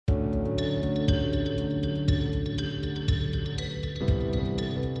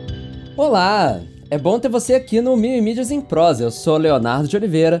Olá! É bom ter você aqui no Mídias em Prosa. Eu sou Leonardo de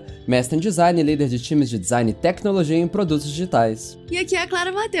Oliveira, mestre em design e líder de times de design e tecnologia em produtos digitais. E aqui é a Clara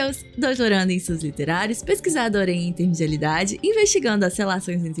Matheus, doutoranda em estudos literários, pesquisadora em intermedialidade, investigando as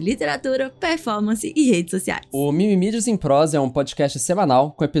relações entre literatura, performance e redes sociais. O Mídias em Prosa é um podcast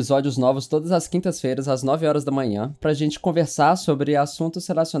semanal com episódios novos todas as quintas-feiras às 9 horas da manhã pra gente conversar sobre assuntos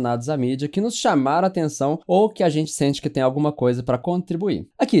relacionados à mídia que nos chamaram a atenção ou que a gente sente que tem alguma coisa pra contribuir.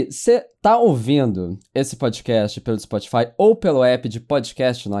 Aqui, você tá ouvindo esse podcast pelo Spotify ou pelo app de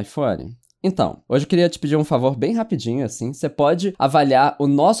podcast no iPhone? Então, hoje eu queria te pedir um favor bem rapidinho, assim. Você pode avaliar o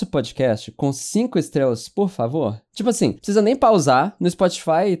nosso podcast com 5 estrelas, por favor? Tipo assim, não precisa nem pausar. No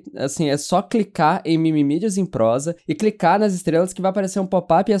Spotify, assim, é só clicar em Mídias em Prosa e clicar nas estrelas que vai aparecer um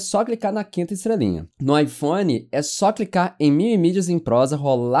pop-up e é só clicar na 5ª estrelinha. No iPhone, é só clicar em Mídias em Prosa,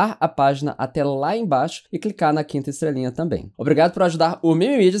 rolar a página até lá embaixo e clicar na 5ª estrelinha também. Obrigado por ajudar o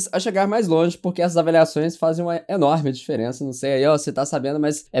Mídias a chegar mais longe, porque essas avaliações fazem uma enorme diferença. Não sei aí, ó, você tá sabendo,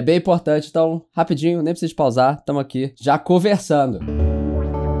 mas é bem importante. Então, rapidinho, nem precisa de pausar, estamos aqui já conversando.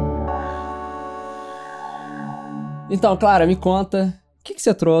 Então, Clara, me conta, o que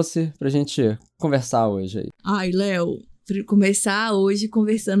você trouxe pra gente conversar hoje aí? Ai, Léo, pra começar hoje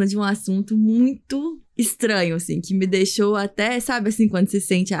conversando de um assunto muito estranho, assim, que me deixou até, sabe assim, quando você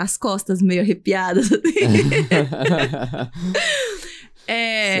sente as costas meio arrepiadas,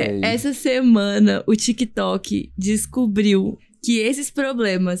 Essa semana o TikTok descobriu que esses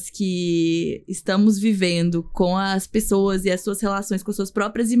problemas que estamos vivendo com as pessoas e as suas relações com suas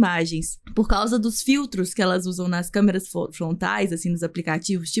próprias imagens, por causa dos filtros que elas usam nas câmeras frontais, assim, nos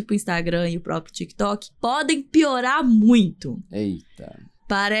aplicativos, tipo o Instagram e o próprio TikTok, podem piorar muito. Eita.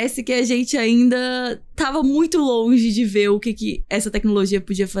 Parece que a gente ainda estava muito longe de ver o que essa tecnologia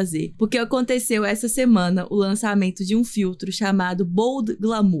podia fazer. Porque aconteceu essa semana o lançamento de um filtro chamado Bold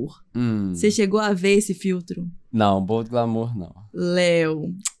Glamour. Você chegou a ver esse filtro? Não, Bold Glamour não.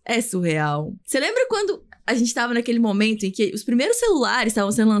 Léo, é surreal. Você lembra quando a gente tava naquele momento em que os primeiros celulares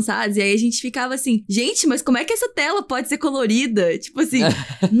estavam sendo lançados e aí a gente ficava assim, gente, mas como é que essa tela pode ser colorida? Tipo assim,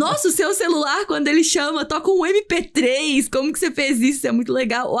 nossa, o seu celular, quando ele chama, toca um MP3, como que você fez isso? Isso é muito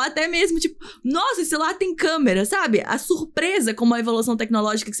legal. Ou até mesmo, tipo, nossa, esse celular tem câmera, sabe? A surpresa com uma evolução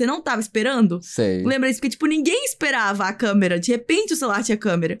tecnológica que você não tava esperando. Sei. Lembra isso? Porque, tipo, ninguém esperava a câmera. De repente, o celular tinha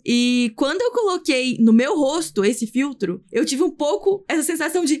câmera. E quando eu coloquei no meu rosto esse filtro, eu tive um pouco essa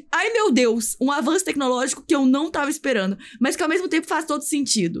sensação de, ai meu Deus, um avanço tecnológico que eu não tava esperando, mas que ao mesmo tempo faz todo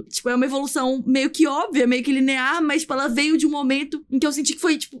sentido. Tipo, é uma evolução meio que óbvia, meio que linear, mas tipo, ela veio de um momento em que eu senti que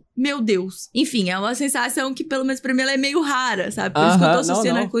foi, tipo, meu Deus. Enfim, é uma sensação que, pelo menos pra mim, ela é meio rara, sabe? Por isso que eu tô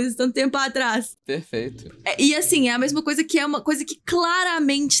associando a coisas tanto tempo atrás. Perfeito. E assim, é a mesma coisa que é uma coisa que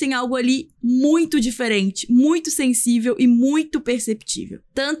claramente tem algo ali muito diferente, muito sensível e muito perceptível.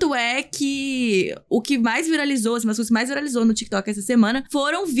 Tanto é que o que mais viralizou, assim, uma das coisas que mais viralizou no TikTok essa semana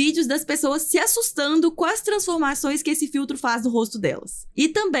foram vídeos das pessoas se assustando com as transformações que esse filtro faz no rosto delas. E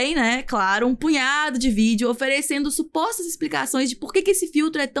também, né, claro, um punhado de vídeo oferecendo supostas explicações de por que esse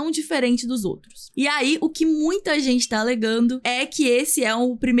filtro é tão diferente dos outros. E aí, o que muita gente tá alegando é que esse é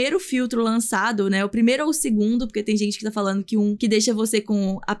o primeiro filtro lançado, né, o primeiro ou o segundo, porque tem gente que tá falando que um que deixa você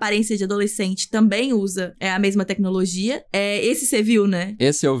com aparência de adolescente também usa a mesma tecnologia. Esse você viu, né?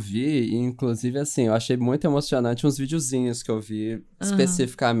 Esse eu vi, e inclusive, assim, eu achei muito emocionante uns videozinhos que eu vi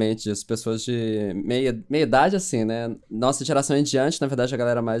especificamente de as pessoas de meia idade, assim, né? Nossa geração em diante, na verdade, a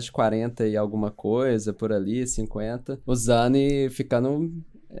galera mais de 40 e alguma coisa, por ali, 50, usando e ficando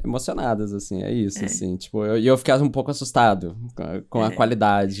emocionadas, assim, é isso, assim, tipo, eu ficava um pouco assustado com a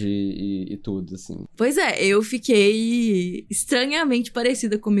qualidade e tudo, assim. Pois é, eu fiquei estranhamente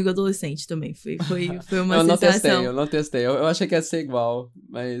parecida comigo adolescente também, foi uma sensação. Eu não testei, eu achei que ia ser igual,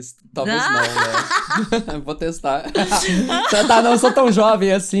 mas talvez não, né? Vou testar. Não sou tão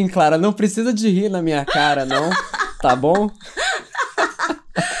jovem assim, Clara, não precisa de rir na minha cara, não, tá bom?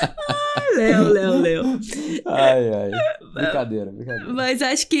 Léo. Ai. Brincadeira. Mas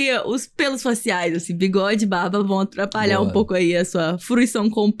acho que os pelos faciais, assim, bigode e barba vão atrapalhar um pouco aí a sua fruição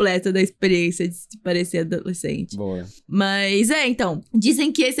completa da experiência de se parecer adolescente. Boa. Mas então,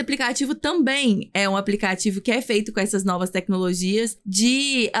 dizem que esse aplicativo também é um aplicativo que é feito com essas novas tecnologias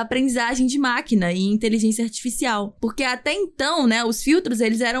de aprendizagem de máquina e inteligência artificial. Porque até então, né, os filtros,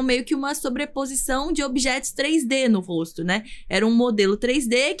 eles eram meio que uma sobreposição de objetos 3D no rosto, né? Era um modelo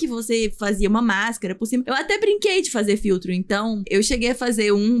 3D que você fazia uma máscara por cima. Eu até brinquei de fazer filtro filtro. Então, eu cheguei a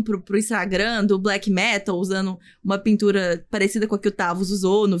fazer um pro Instagram do Black Metal, usando uma pintura parecida com a que o Tavos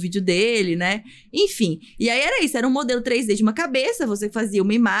usou no vídeo dele, né? Enfim, e aí era isso, era um modelo 3D de uma cabeça, você fazia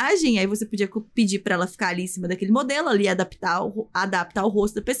uma imagem, aí você podia pedir pra ela ficar ali em cima daquele modelo, ali adaptar o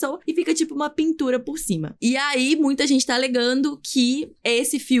rosto da pessoa, e fica tipo uma pintura por cima. E aí, muita gente tá alegando que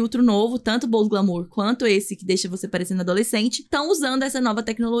esse filtro novo, tanto o Bold Glamour quanto esse que deixa você parecendo adolescente, estão usando essa nova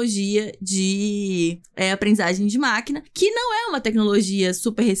tecnologia de aprendizagem de máquina, que não é uma tecnologia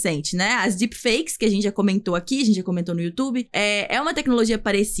super recente, né? As deepfakes, que a gente já comentou aqui, a gente já comentou no YouTube, é uma tecnologia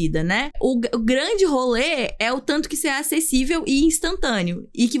parecida, né? O grande rolê é o tanto que isso é acessível e instantâneo,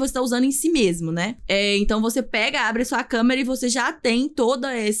 e que você tá usando em si mesmo, né? Então você pega, abre sua câmera e você já tem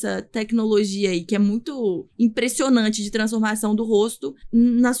toda essa tecnologia aí, que é muito impressionante de transformação do rosto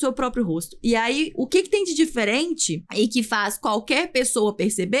no seu próprio rosto. E aí, o que tem de diferente e que faz qualquer pessoa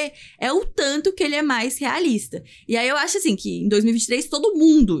perceber é o tanto que ele é mais realista. E aí eu acho assim que em 2023 todo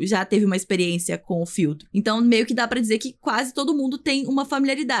mundo já teve uma experiência com o filtro. Então meio que dá pra dizer que quase todo mundo tem uma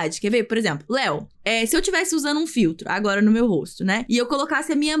familiaridade. Quer ver? Por exemplo, Léo, se eu tivesse usando um filtro agora no meu rosto, né? E eu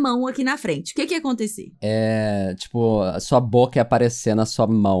colocasse a minha mão aqui na frente, o que ia acontecer? Tipo, a sua boca ia aparecer na sua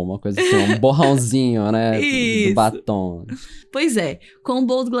mão, uma coisa assim, um borrãozinho, né? Isso. Do batom. Pois é, com o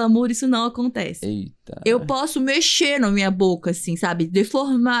Bold Glamour isso não acontece. Eita. Eu posso mexer na minha boca, assim, sabe?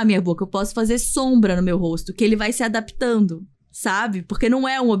 Deformar a minha boca. Eu posso fazer sombra no meu rosto, que ele vai se adaptando, sabe? Porque não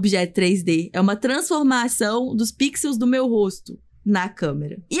é um objeto 3D. É uma transformação dos pixels do meu rosto na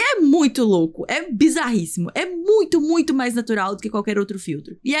câmera. E é muito louco, é bizarríssimo, é muito, muito mais natural do que qualquer outro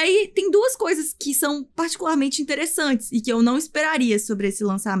filtro. E aí, tem duas coisas que são particularmente interessantes e que eu não esperaria sobre esse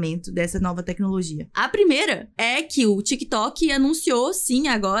lançamento dessa nova tecnologia. A primeira é que o TikTok anunciou, sim,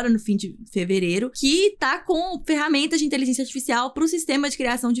 agora, no fim de fevereiro, que tá com ferramentas de inteligência artificial pro sistema de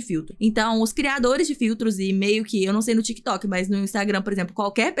criação de filtro. Então, os criadores de filtros e meio que, eu não sei no TikTok, mas no Instagram, por exemplo,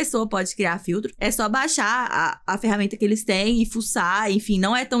 qualquer pessoa pode criar filtro. É só baixar a ferramenta que eles têm e fuçar, enfim,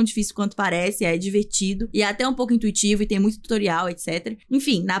 não é tão difícil quanto parece, é divertido e é até um pouco intuitivo e tem muito tutorial, etc.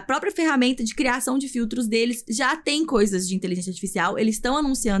 Enfim, na própria ferramenta de criação de filtros deles já tem coisas de inteligência artificial, eles estão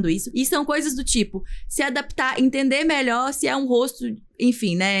anunciando isso, e são coisas do tipo, se adaptar, entender melhor se é um rosto,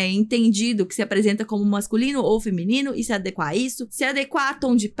 enfim, né, entendido que se apresenta como masculino ou feminino e se adequar a isso, se adequar a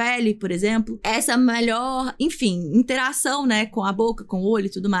tom de pele, por exemplo, essa melhor, enfim, interação, né, com a boca, com o olho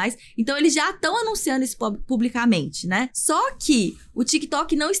e tudo mais. Então eles já estão anunciando isso publicamente, né? Só que o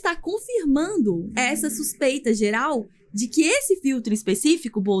TikTok não está confirmando essa suspeita geral de que esse filtro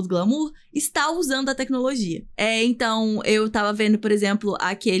específico, Bold Glamour, está usando a tecnologia. Então, eu tava vendo, por exemplo,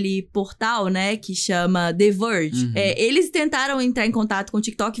 aquele portal, né, que chama The Verge. Uhum. Eles tentaram entrar em contato com o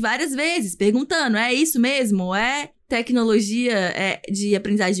TikTok várias vezes, perguntando, é isso mesmo? É tecnologia de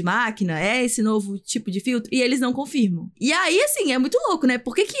aprendizagem de máquina? É esse novo tipo de filtro? E eles não confirmam. E aí, assim, é muito louco, né?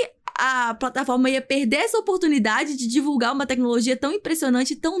 Por que a plataforma ia perder essa oportunidade de divulgar uma tecnologia tão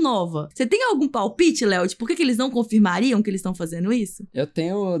impressionante e tão nova? Você tem algum palpite, Léo, de por que eles não confirmariam que eles estão fazendo isso? Eu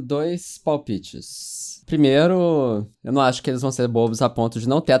tenho 2 palpites. Primeiro, eu não acho que eles vão ser bobos a ponto de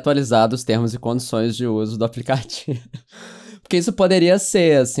não ter atualizado os termos e condições de uso do aplicativo. Porque isso poderia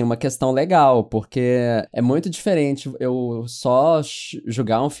ser, assim, uma questão legal, porque é muito diferente eu só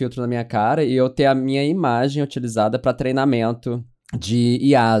jogar um filtro na minha cara e eu ter a minha imagem utilizada para treinamento de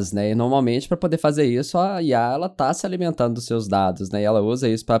IAs, né? E normalmente, para poder fazer isso, a IA, ela tá se alimentando dos seus dados, né? E ela usa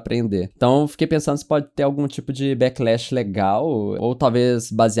isso para aprender. Então, fiquei pensando se pode ter algum tipo de backlash legal, ou talvez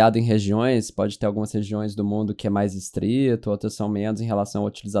baseado em regiões. Pode ter algumas regiões do mundo que é mais estrito, outras são menos em relação à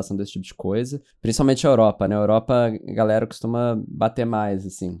utilização desse tipo de coisa. Principalmente a Europa, né? A Europa, a galera costuma bater mais,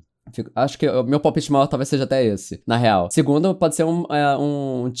 assim. Acho que o meu palpite maior talvez seja até esse, na real. Segundo, pode ser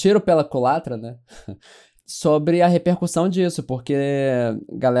um tiro pela culatra, né? Sobre a repercussão disso, porque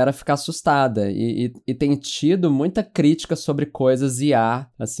a galera fica assustada e tem tido muita crítica sobre coisas IA,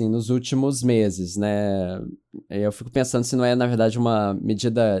 assim, nos últimos meses, né? Eu fico pensando se não é, na verdade, uma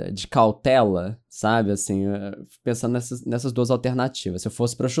medida de cautela, sabe? Assim, pensando nessas duas alternativas. Se eu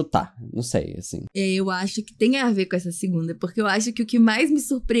fosse pra chutar, não sei, assim. Eu acho que tem a ver com essa segunda, porque eu acho que o que mais me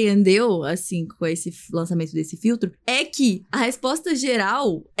surpreendeu, assim, com esse lançamento desse filtro, é que a resposta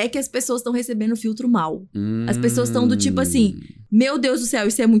geral é que as pessoas estão recebendo o filtro mal. As pessoas estão do tipo assim, Meu Deus do céu,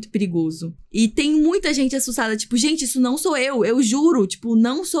 isso é muito perigoso. E tem muita gente assustada, tipo, gente, isso não sou eu juro, tipo,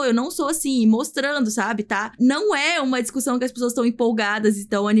 eu não sou assim, mostrando, sabe, tá? Não é uma discussão que as pessoas estão empolgadas e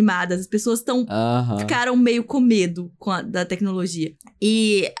estão animadas, as pessoas ficaram meio com medo da tecnologia.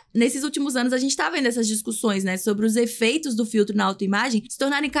 E nesses últimos anos a gente tá vendo essas discussões, né, sobre os efeitos do filtro na autoimagem se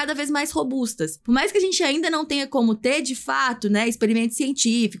tornarem cada vez mais robustas. Por mais que a gente ainda não tenha como ter, de fato, né, experimentos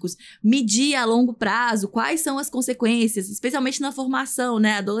científicos, medir a longo prazo quais são as consequências, especialmente na formação,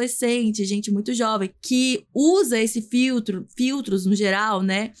 né, adolescente, gente muito jovem, que usa esse filtros no geral,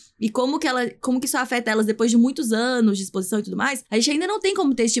 né, e como que isso afeta elas depois de muitos anos de exposição e tudo mais, a gente ainda não tem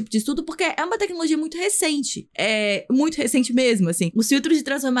como ter esse tipo de estudo porque é uma tecnologia muito recente. É muito recente mesmo, assim. Os filtros de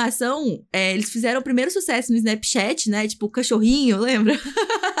transformação, eles fizeram o primeiro sucesso no Snapchat, né, tipo o cachorrinho, lembra?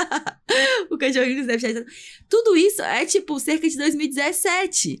 O cachorrinho do Snapchat. Tudo isso é, tipo, cerca de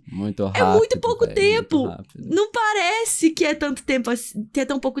 2017. Muito rápido. É muito pouco tempo. Muito não parece que é tanto tempo, que é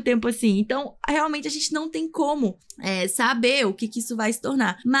tão pouco tempo assim. Então, realmente, a gente não tem como saber o que isso vai se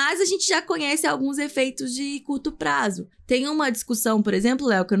tornar. Mas a gente já conhece alguns efeitos de curto prazo. Tem uma discussão, por exemplo,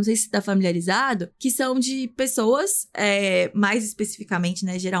 Léo, que eu não sei se você tá familiarizado, que são de pessoas, mais especificamente,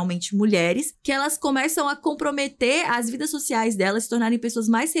 né, geralmente mulheres, que elas começam a comprometer as vidas sociais delas, se tornarem pessoas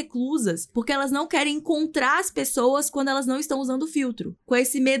mais reclusas, porque elas não querem encontrar as pessoas quando elas não estão usando o filtro. Com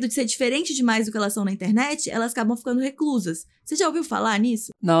esse medo de ser diferente demais do que elas são na internet, elas acabam ficando reclusas. Você já ouviu falar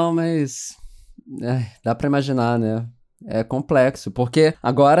nisso? Não, mas dá pra imaginar, né? É complexo, porque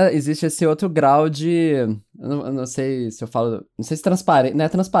agora existe esse outro grau de... Eu não sei se eu falo... Não sei se não é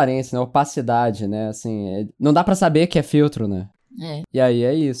transparência, né? Opacidade, né? Assim, não dá pra saber que é filtro, né? E aí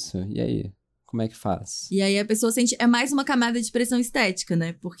é isso. E aí? Como é que faz? E aí a pessoa sente... É mais uma camada de pressão estética,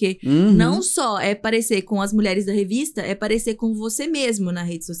 né? Porque não só é parecer com as mulheres da revista, é parecer com você mesmo na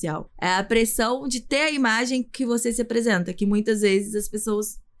rede social. É a pressão de ter a imagem que você se apresenta, que muitas vezes as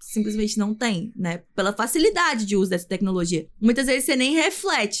pessoas simplesmente não têm, né? Pela facilidade de uso dessa tecnologia. Muitas vezes você nem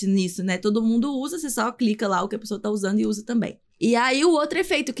reflete nisso, né? Todo mundo usa, você só clica lá o que a pessoa tá usando e usa também. E aí, o outro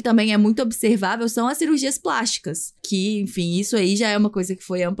efeito que também é muito observável são as cirurgias plásticas. Que, enfim, isso aí já é uma coisa que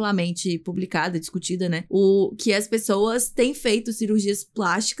foi amplamente publicada, discutida, né? Que as pessoas têm feito cirurgias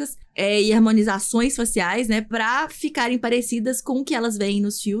plásticas e harmonizações faciais, né? Pra ficarem parecidas com o que elas veem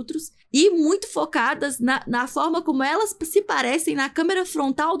nos filtros. E muito focadas na forma como elas se parecem na câmera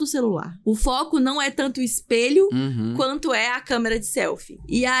frontal do celular. O foco não é tanto o espelho, quanto é a câmera de selfie.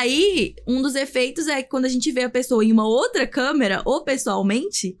 E aí, um dos efeitos é que quando a gente vê a pessoa em uma outra câmera, ou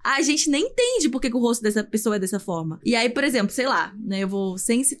pessoalmente, a gente nem entende por que o rosto dessa pessoa é dessa forma. E aí, por exemplo, sei lá, né, eu vou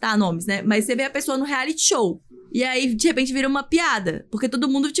sem citar nomes, né, mas você vê a pessoa no reality show. E aí, de repente, vira uma piada. Porque todo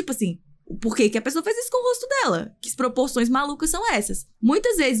mundo, tipo assim... Por que a pessoa fez isso com o rosto dela? Que proporções malucas são essas?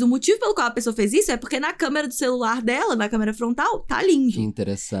 Muitas vezes, o motivo pelo qual a pessoa fez isso é porque na câmera do celular dela, na câmera frontal, tá lindo. Que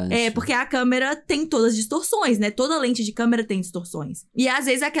interessante. Porque a câmera tem todas as distorções, né? Toda lente de câmera tem distorções. E às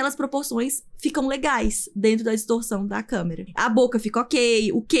vezes aquelas proporções ficam legais dentro da distorção da câmera. A boca fica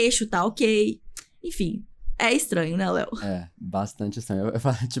ok, o queixo tá ok. Enfim... É estranho, né, Léo? É, bastante estranho. Eu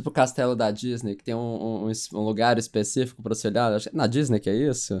falo, tipo o castelo da Disney, que tem um lugar específico pra você olhar. Acho que na Disney que é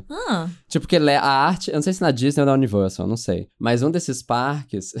isso? Tipo, que a arte... Eu não sei se na Disney ou na Universal, não sei. Mas um desses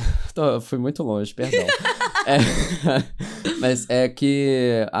parques... Eu fui muito longe, perdão. Mas é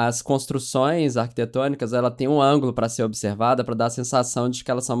que as construções arquitetônicas, ela tem um ângulo pra ser observada pra dar a sensação de que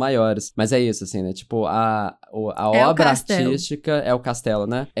elas são maiores. Mas é isso, assim, né? Tipo, a obra artística é o castelo,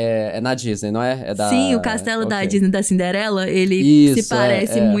 né? É na Disney, não é? Sim, o castelo da Disney da Cinderela, ele se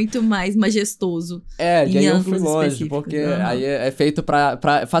parece muito mais majestoso. E aí eu fui longe, porque aí é feito pra...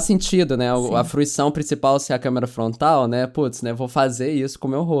 Faz sentido, né? A fruição principal ser a câmera frontal, né? Putz, né? Vou fazer isso com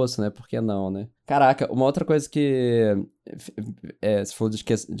o meu rosto, né? Por que não, né? Caraca, uma outra coisa que... Você falou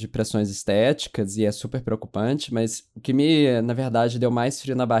de pressões estéticas e é super preocupante, mas o que na verdade, deu mais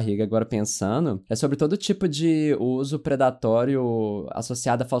frio na barriga agora pensando é sobre todo tipo de uso predatório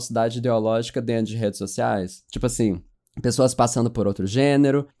associado à falsidade ideológica dentro de redes sociais. Tipo assim... Pessoas passando por outro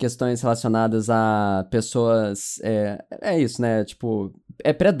gênero, questões relacionadas a pessoas... É isso, né? Tipo,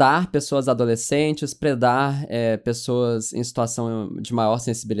 predar pessoas adolescentes, predar pessoas em situação de maior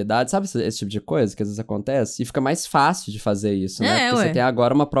sensibilidade. Sabe esse tipo de coisa que às vezes acontece? E fica mais fácil de fazer isso, né? Porque você tem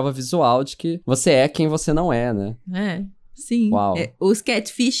agora uma prova visual de que você é quem você não é, né? Sim. Uau. Os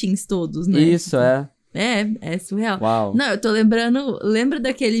catfishings todos, né? Isso, É surreal. Uau. Não, eu tô lembrando... Lembra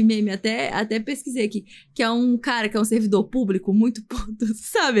daquele meme, até pesquisei aqui, que é um cara que é um servidor público muito puto.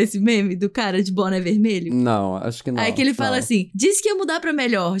 Sabe esse meme do cara de boné vermelho? Não, acho que não. Aí que ele fala assim, disse que ia mudar pra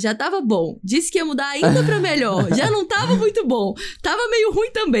melhor, já tava bom. Disse que ia mudar ainda pra melhor, já não tava muito bom. Tava meio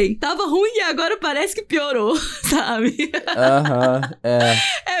ruim também. Tava ruim e agora parece que piorou, sabe?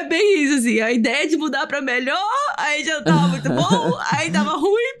 É bem isso, assim. A ideia de mudar pra melhor, aí já tava muito bom, aí tava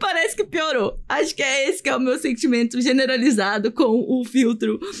ruim, parece que piorou. Acho que é esse que é o meu sentimento generalizado com o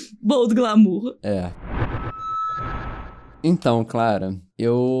filtro bold glamour. Então, Clara,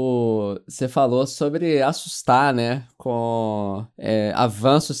 você falou sobre assustar, né, com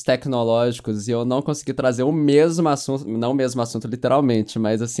avanços tecnológicos, e eu não consegui trazer o mesmo assunto, não o mesmo assunto literalmente,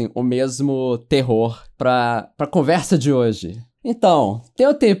 mas assim, o mesmo terror pra conversa de hoje. Então, tem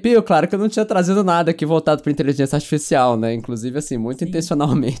um tempinho, claro, que eu não tinha trazido nada aqui voltado para inteligência artificial, né? Inclusive, assim, muito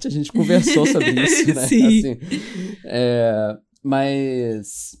intencionalmente a gente conversou sobre isso, né? Sim. Assim,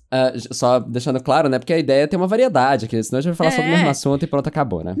 mas, só deixando claro, né? Porque a ideia é ter uma variedade aqui, senão a gente vai falar sobre o mesmo assunto e pronto,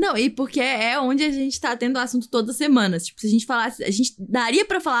 acabou, né? Não, e porque é onde a gente tá tendo assunto toda semana. Tipo, se a gente falasse... A gente daria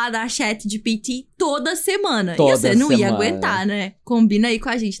pra falar da ChatGPT toda semana. Toda e você não ia semana. Aguentar, né? Combina aí com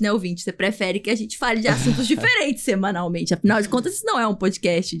a gente, né, ouvinte? Você prefere que a gente fale de assuntos diferentes semanalmente. Afinal de contas, isso não é um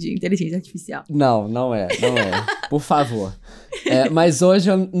podcast de inteligência artificial. Não é. Por favor. Mas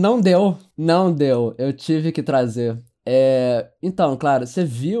hoje não deu. Eu tive que trazer... Então, claro, você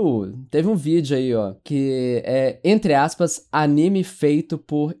viu, teve um vídeo aí, ó, que é, entre aspas, anime feito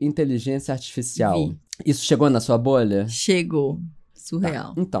por inteligência artificial. Vi. Isso chegou na sua bolha? Chegou.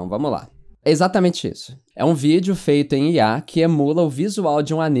 Surreal. Tá, então, vamos lá. É exatamente isso. É um vídeo feito em IA que emula o visual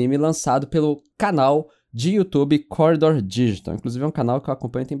de um anime lançado pelo canal de YouTube Corridor Digital. Inclusive é um canal que eu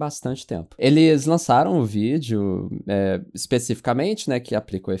acompanho tem bastante tempo. Eles lançaram um vídeo especificamente, né, que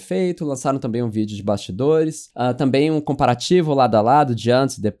aplica o efeito, lançaram também um vídeo de bastidores, também um comparativo lado a lado de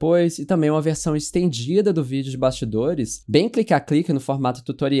antes e depois, e também uma versão estendida do vídeo de bastidores, bem clique-a-clique no formato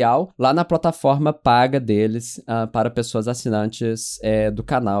tutorial, lá na plataforma paga deles, para pessoas assinantes do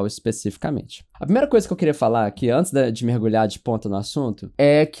canal especificamente. A primeira coisa que eu queria falar aqui, antes de mergulhar de ponta no assunto,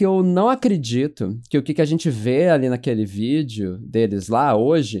 é que eu não acredito que o que a gente vê ali naquele vídeo deles lá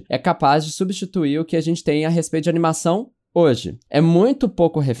hoje é capaz de substituir o que a gente tem a respeito de animação hoje. É muito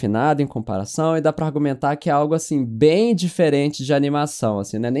pouco refinado em comparação e dá pra argumentar que é algo, assim, bem diferente de animação,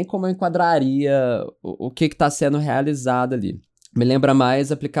 assim, né? Nem como eu enquadraria o que tá sendo realizado ali. Me lembra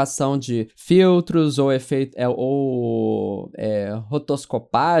mais a aplicação de filtros ou efeito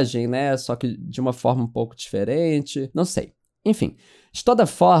rotoscopagem, né? Só que de uma forma um pouco diferente. Não sei. Enfim, de toda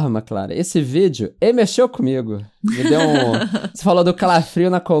forma, Clara, esse vídeo, ele mexeu comigo. Me deu Você falou do calafrio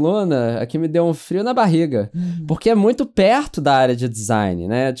na coluna, aqui me deu um frio na barriga. Porque é muito perto da área de design,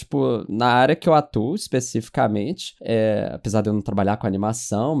 né? Tipo, na área que eu atuo especificamente, apesar de eu não trabalhar com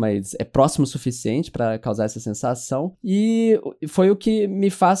animação, mas é próximo o suficiente para causar essa sensação. E foi o que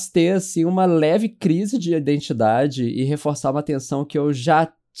me faz ter, assim, uma leve crise de identidade e reforçar uma tensão que eu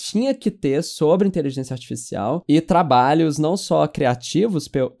já tinha que ter sobre inteligência artificial e trabalhos não só criativos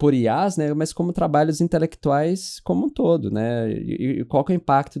por IAs, né, mas como trabalhos intelectuais como um todo, né, e qual que é o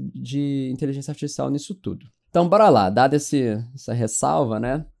impacto de inteligência artificial nisso tudo. Então, bora lá, dada essa ressalva,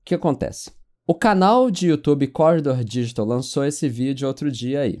 né, o que acontece? O canal de YouTube Corridor Digital lançou esse vídeo outro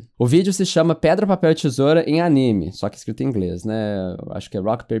dia aí. O vídeo se chama Pedra, Papel e Tesoura em Anime, só que escrito em inglês, né? Acho que é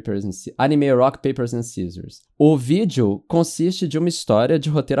Anime Rock, Papers and Scissors. O vídeo consiste de uma história de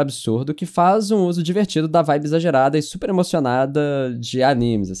roteiro absurdo que faz um uso divertido da vibe exagerada e super emocionada de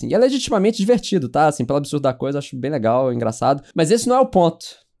animes, assim. E é legitimamente divertido, tá? Assim, pelo absurdo da coisa, acho bem legal, engraçado. Mas esse não é o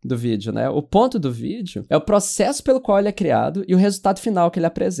ponto do vídeo, né? O ponto do vídeo é o processo pelo qual ele é criado e o resultado final que ele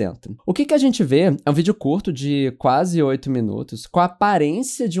apresenta. O que a gente vê é um vídeo curto de quase 8 minutos com a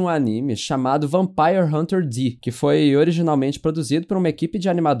aparência de um anime chamado Vampire Hunter D, que foi originalmente produzido por uma equipe de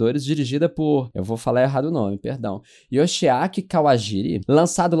animadores dirigida por, eu vou falar errado o nome, perdão, Yoshiaki Kawajiri,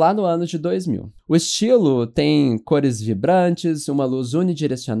 lançado lá no ano de 2000. O estilo tem cores vibrantes, uma luz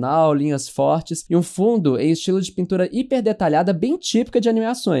unidirecional, linhas fortes e um fundo em estilo de pintura hiper detalhada bem típica de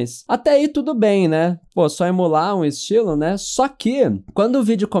animações. Até aí tudo bem, né? Pô, só emular um estilo, né? Só que, quando o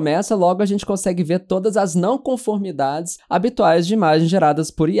vídeo começa, logo a gente consegue ver todas as não conformidades habituais de imagens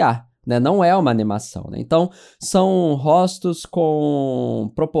geradas por IA. Né? Não é uma animação, né? Então, são rostos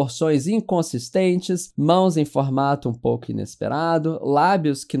com proporções inconsistentes, mãos em formato um pouco inesperado,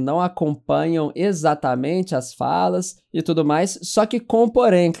 lábios que não acompanham exatamente as falas e tudo mais, só que com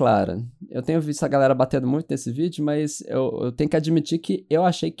porém, claro. Eu tenho visto a galera batendo muito nesse vídeo, mas eu tenho que admitir que eu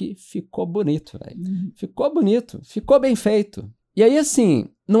achei que ficou bonito, velho. Ficou bonito, ficou bem feito. E aí, assim,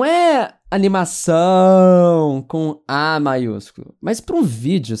 não é animação com A maiúsculo, mas para um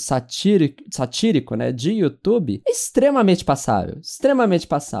vídeo satírico, né, de YouTube, é extremamente passável, extremamente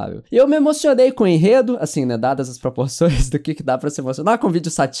passável. E eu me emocionei com o enredo, assim, né, dadas as proporções do que dá pra se emocionar com um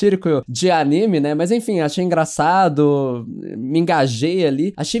vídeo satírico de anime, né, mas enfim, achei engraçado, me engajei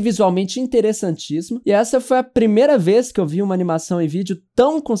ali, achei visualmente interessantíssimo, e essa foi a primeira vez que eu vi uma animação em vídeo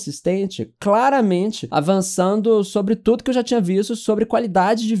tão consistente, claramente avançando sobre tudo que eu já tinha visto sobre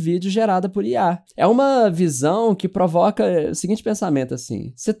qualidade de vídeo gerada por IA. É uma visão que provoca o seguinte pensamento,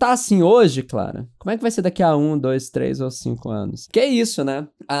 assim. Você tá assim hoje, Clara? Como é que vai ser daqui a 1, 2, 3 ou 5 anos? Que é isso, né?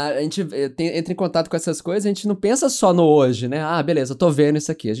 A gente entra em contato com essas coisas, a gente não pensa só no hoje, né? Ah, beleza, eu tô vendo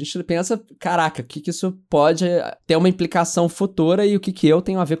isso aqui. A gente pensa, caraca, o que isso pode ter uma implicação futura e o que eu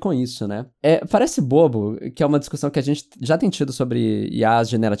tenho a ver com isso, né? Parece bobo, que é uma discussão que a gente já tem tido sobre IAs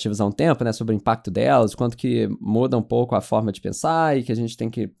generativas há um tempo, né? Sobre o impacto delas, quanto que muda um pouco a forma de pensar e que a gente tem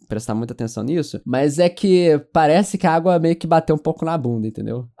que prestar muita atenção nisso, mas é que parece que a água meio que bateu um pouco na bunda,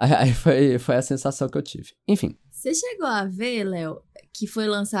 entendeu? Aí foi a sensação que eu tive. Enfim. Você chegou a ver, Léo, que foi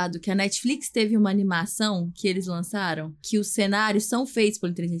lançado, que a Netflix teve uma animação que eles lançaram, que os cenários são feitos por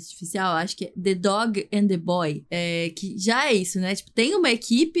inteligência artificial, acho que é The Dog and the Boy, que já é isso, né? Tipo, tem uma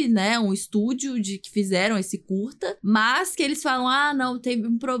equipe, né, um estúdio que fizeram esse curta, mas que eles falam, não, teve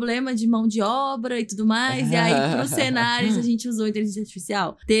um problema de mão de obra e tudo mais, e aí pros cenários a gente usou inteligência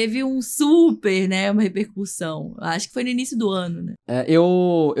artificial. Teve uma repercussão. Acho que foi no início do ano, né?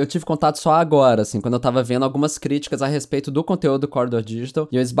 Eu tive contato só agora, assim, quando eu tava vendo algumas críticas a respeito do conteúdo do Corridor Digital,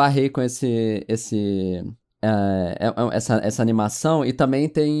 e eu esbarrei com essa animação, e também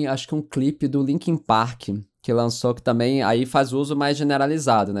tem, acho que um clipe do Linkin Park, que lançou, que também aí faz uso mais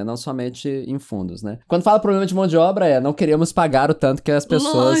generalizado, né? Não somente em fundos, né? Quando fala problema de mão de obra, não queríamos pagar o tanto que as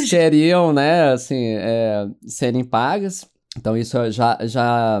pessoas queriam, né? Assim, serem pagas. Então isso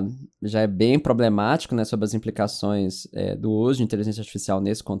já é bem problemático, né, sobre as implicações do uso de inteligência artificial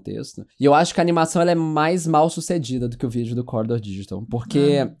nesse contexto. E eu acho que a animação ela é mais mal sucedida do que o vídeo do Corridor Digital,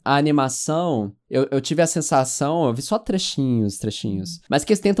 porque a animação, eu tive a sensação, eu vi só trechinhos, mas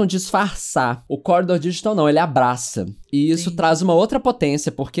que eles tentam disfarçar. O Corridor Digital não, ele abraça. E isso traz uma outra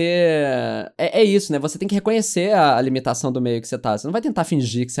potência, porque é isso, né, você tem que reconhecer a limitação do meio que você tá. Você não vai tentar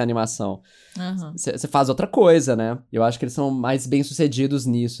fingir que você é animação. Você faz outra coisa, né? Eu acho que eles são mais bem-sucedidos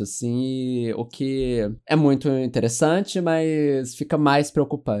nisso, assim, o que é muito interessante, mas fica mais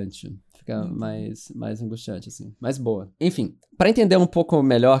preocupante. Fica mais angustiante, assim. Mais boa. Enfim, para entender um pouco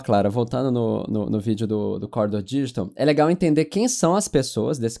melhor, Clara, voltando no vídeo do Corridor Digital, é legal entender quem são as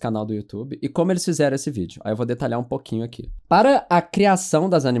pessoas desse canal do YouTube e como eles fizeram esse vídeo. Aí eu vou detalhar um pouquinho aqui. Para a criação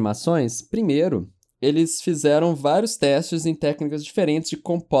das animações, primeiro, eles fizeram vários testes em técnicas diferentes de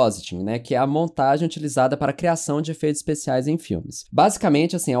compositing, né, que é a montagem utilizada para a criação de efeitos especiais em filmes.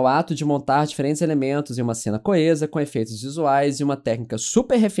 Basicamente, assim, é o ato de montar diferentes elementos em uma cena coesa, com efeitos visuais e uma técnica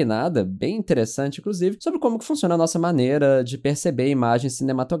super refinada, bem interessante, inclusive, sobre como que funciona a nossa maneira de perceber imagens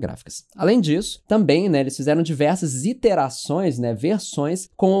cinematográficas. Além disso, também, né, eles fizeram diversas iterações, né, versões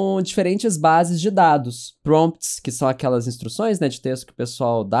com diferentes bases de dados, prompts, que são aquelas instruções, né, de texto que o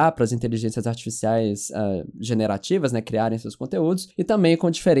pessoal dá para as inteligências artificiais generativas, né, criarem seus conteúdos, e também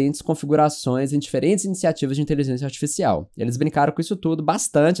com diferentes configurações em diferentes iniciativas de inteligência artificial. Eles brincaram com isso tudo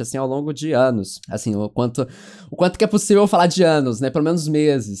bastante, assim, ao longo de anos. Assim, o quanto que é possível falar de anos, né, pelo menos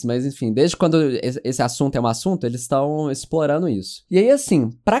meses, mas enfim, desde quando esse assunto é um assunto, eles estão explorando isso. E aí,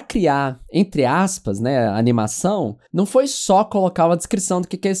 assim, para criar, entre aspas, né, animação, não foi só colocar uma descrição do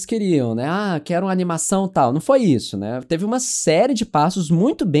que eles queriam, né, quero uma animação tal, não foi isso, né, teve uma série de passos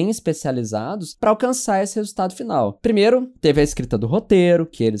muito bem especializados para alcançar esse resultado final. Primeiro, teve a escrita do roteiro,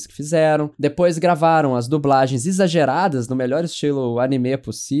 que eles que fizeram. Depois, gravaram as dublagens exageradas no melhor estilo anime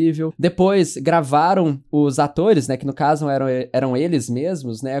possível. Depois, gravaram os atores, né, que no caso eram eles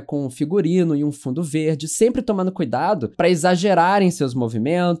mesmos, né, com um figurino e um fundo verde, sempre tomando cuidado para exagerarem seus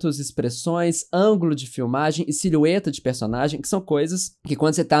movimentos, expressões, ângulo de filmagem e silhueta de personagem, que são coisas que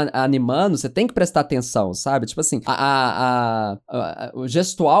quando você tá animando, você tem que prestar atenção, sabe? Tipo assim, o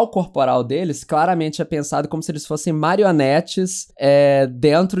gestual corporal deles claramente é pensado como se eles fossem marionetes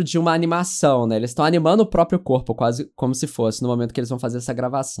dentro de uma animação, né? Eles estão animando o próprio corpo, quase como se fosse, no momento que eles vão fazer essa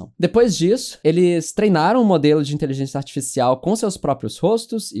gravação. Depois disso, eles treinaram um modelo de inteligência artificial com seus próprios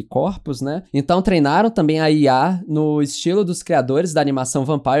rostos e corpos, né? Então, treinaram também a IA no estilo dos criadores da animação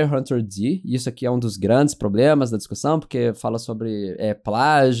Vampire Hunter D. Isso aqui é um dos grandes problemas da discussão, porque fala sobre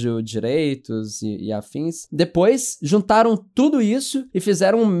plágio, direitos e afins. Depois, juntaram tudo isso e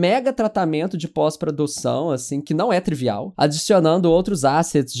fizeram um mega tratamento de pós-produção, assim, que não é trivial, adicionando outros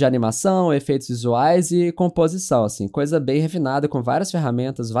assets de animação, efeitos visuais e composição, assim, coisa bem refinada, com várias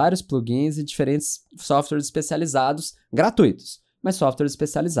ferramentas, vários plugins e diferentes softwares especializados, gratuitos, mas softwares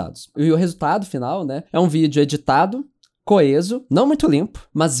especializados. E o resultado final, né, é um vídeo editado, coeso, não muito limpo,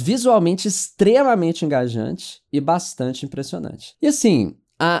 mas visualmente extremamente engajante e bastante impressionante. E assim,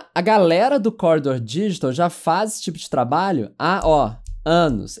 a galera do Corridor Digital já faz esse tipo de trabalho há,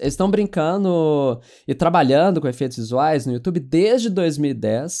 anos. Eles estão brincando e trabalhando com efeitos visuais no YouTube desde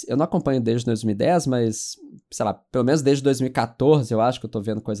 2010. Eu não acompanho desde 2010, mas, sei lá, pelo menos desde 2014 eu acho que eu tô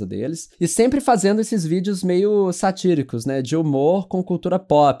vendo coisa deles. E sempre fazendo esses vídeos meio satíricos, né? De humor com cultura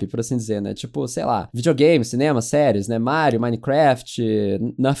pop, por assim dizer, né? Tipo, sei lá, videogame, cinema, séries, né? Mario, Minecraft,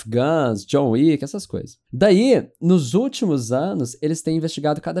 Nerf Guns, John Wick, essas coisas. Daí, nos últimos anos, eles têm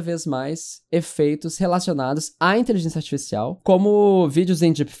investigado cada vez mais efeitos relacionados à inteligência artificial, como vídeos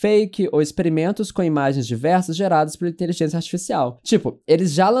em deepfake ou experimentos com imagens diversas geradas por inteligência artificial. Tipo,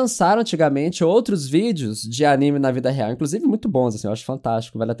 eles já lançaram antigamente outros vídeos de anime na vida real, inclusive muito bons, assim, eu acho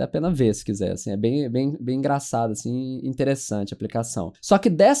fantástico, vale até a pena ver se quiser, assim, é bem engraçado, assim, interessante a aplicação. Só que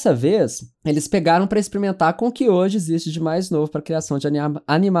dessa vez, eles pegaram para experimentar com o que hoje existe de mais novo para a criação de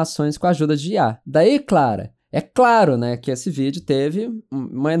animações com a ajuda de IA. Daí, é claro, né, que esse vídeo teve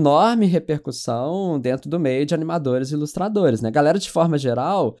uma enorme repercussão dentro do meio de animadores e ilustradores, né? A galera, de forma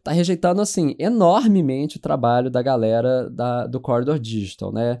geral, tá rejeitando, assim, enormemente o trabalho da galera do Corridor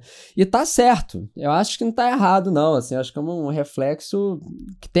Digital, né? E tá certo. Eu acho que não tá errado, não, assim, eu acho que é um reflexo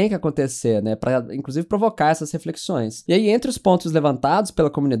que tem que acontecer, né? Pra, inclusive, provocar essas reflexões. E aí, entre os pontos levantados pela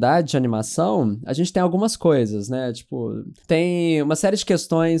comunidade de animação, a gente tem algumas coisas, né? Tipo, tem uma série de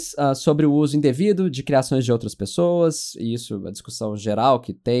questões sobre o uso indevido de criações de outras pessoas, e isso é a discussão geral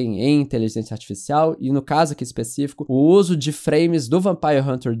que tem em inteligência artificial, e no caso aqui específico, o uso de frames do Vampire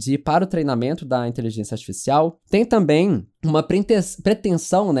Hunter D para o treinamento da inteligência artificial. Tem também uma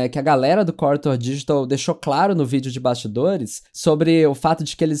pretensão, né, que a galera do Corridor Digital deixou claro no vídeo de bastidores sobre o fato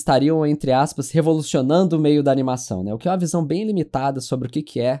de que eles estariam, entre aspas, revolucionando o meio da animação, né, o que é uma visão bem limitada sobre o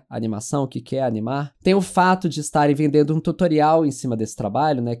que é animação, o que é animar. Tem o fato de estarem vendendo um tutorial em cima desse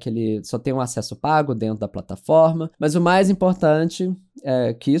trabalho, né, que ele só tem um acesso pago dentro da plataforma, mas o mais importante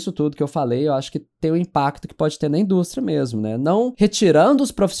é que isso tudo que eu falei, eu acho que tem um impacto que pode ter na indústria mesmo, né? Não retirando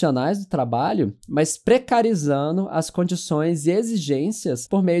os profissionais do trabalho, mas precarizando as condições e exigências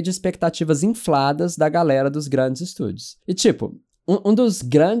por meio de expectativas infladas da galera dos grandes estúdios. E tipo, um dos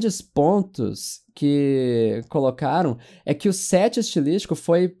grandes pontos que colocaram é que o set estilístico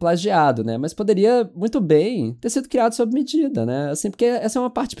foi plagiado, né? Mas poderia muito bem ter sido criado sob medida, né? Assim, porque essa é uma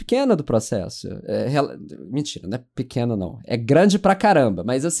parte pequena do processo. Mentira, não é pequena não. É grande pra caramba.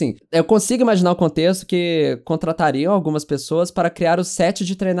 Mas assim, eu consigo imaginar o contexto que contratariam algumas pessoas para criar o set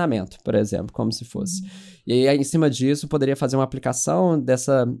de treinamento, por exemplo, como se fosse. E aí, em cima disso, poderia fazer uma aplicação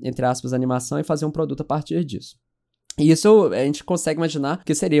dessa, entre aspas, animação e fazer um produto a partir disso. E isso a gente consegue imaginar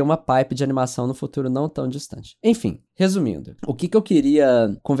que seria uma pipe de animação no futuro não tão distante. Enfim, resumindo, o que eu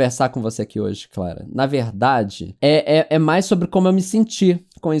queria conversar com você aqui hoje, Clara, na verdade, é mais sobre como eu me senti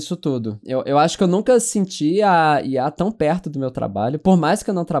com isso tudo. Eu acho que eu nunca senti a IA tão perto do meu trabalho, por mais que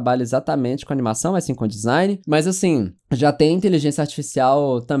eu não trabalhe exatamente com animação, mas sim com design, mas assim, já tem inteligência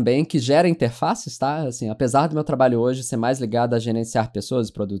artificial também que gera interfaces, tá? Assim, apesar do meu trabalho hoje ser mais ligado a gerenciar pessoas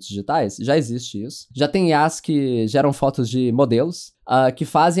e produtos digitais, já existe isso. Já tem IAs que geram fotos de modelos, que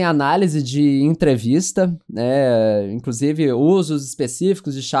fazem análise de entrevista, né? Inclusive usos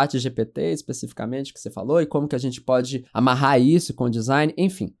específicos de chat GPT, especificamente, que você falou, e como que a gente pode amarrar isso com o design,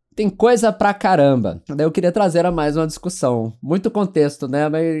 enfim. Tem coisa pra caramba. Daí eu queria trazer a mais uma discussão. Muito contexto, né?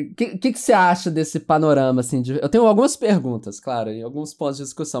 Mas o que você acha desse panorama, assim? Eu tenho algumas perguntas, claro, e alguns pontos de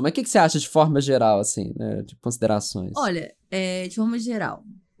discussão. Mas o que você acha de forma geral, assim, né? De considerações? Olha, de forma geral,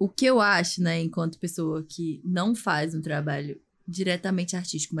 o que eu acho, né, enquanto pessoa que não faz um trabalho diretamente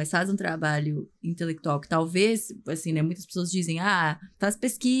artístico, mas faz um trabalho intelectual que talvez, assim, né, muitas pessoas dizem, faz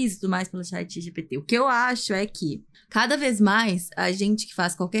pesquisa e tudo mais pelo chat GPT. O que eu acho é que, cada vez mais, a gente que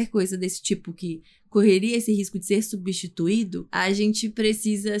faz qualquer coisa desse tipo que correria esse risco de ser substituído, a gente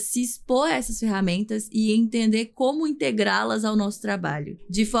precisa se expor a essas ferramentas e entender como integrá-las ao nosso trabalho,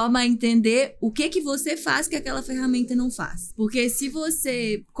 de forma a entender o que você faz que aquela ferramenta não faz. Porque se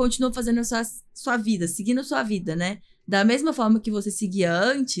você continua fazendo a sua vida, seguindo a sua vida, né, da mesma forma que você seguia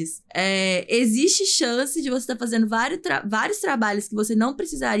antes, existe chance de você estar fazendo vários trabalhos que você não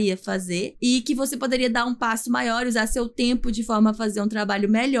precisaria fazer e que você poderia dar um passo maior, usar seu tempo de forma a fazer um trabalho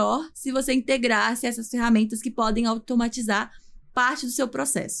melhor se você integrasse essas ferramentas que podem automatizar parte do seu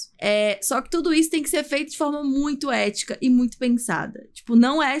processo. Só que tudo isso tem que ser feito de forma muito ética e muito pensada. Tipo,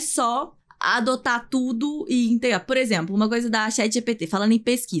 não é só adotar tudo e entregar. Por exemplo, uma coisa da ChatGPT, falando em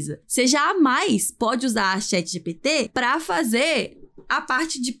pesquisa. Você jamais pode usar a ChatGPT para fazer a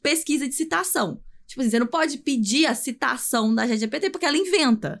parte de pesquisa de citação. Tipo assim, você não pode pedir a citação da ChatGPT porque ela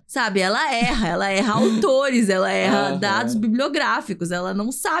inventa, sabe? Ela erra autores, ela erra dados bibliográficos, ela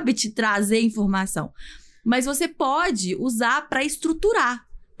não sabe te trazer informação. Mas você pode usar para estruturar,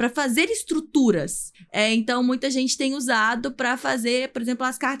 para fazer estruturas. Então, muita gente tem usado para fazer, por exemplo,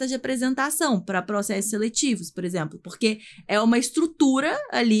 as cartas de apresentação para processos seletivos, por exemplo. Porque é uma estrutura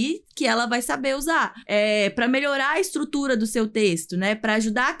ali que ela vai saber usar. Para melhorar a estrutura do seu texto, né? Para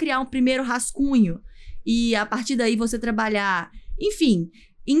ajudar a criar um primeiro rascunho. E, a partir daí, você trabalhar... Enfim,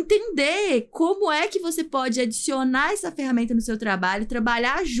 entender como é que você pode adicionar essa ferramenta no seu trabalho,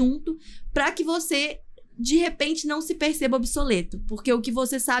 trabalhar junto para que você... de repente não se perceba obsoleto, porque o que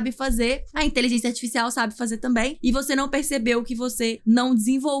você sabe fazer, a inteligência artificial sabe fazer também, e você não percebeu que você não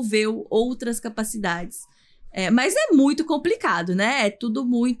desenvolveu outras capacidades. Mas é muito complicado, né? É tudo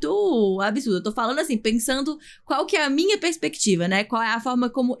muito absurdo. Eu tô falando assim, pensando qual que é a minha perspectiva, né? Qual é a forma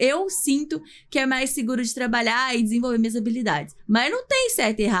como eu sinto que é mais seguro de trabalhar e desenvolver minhas habilidades. Mas não tem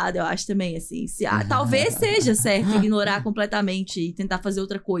certo e errado, eu acho também, assim. Talvez seja certo ignorar completamente e tentar fazer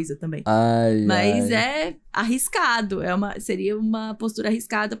outra coisa também. Mas é arriscado. Seria uma postura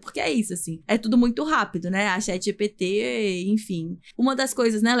arriscada, porque é isso, assim. É tudo muito rápido, né? A ChatGPT, enfim. Uma das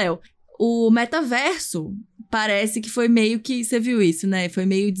coisas, né, Léo? O metaverso parece que foi meio que... Você viu isso, né? Foi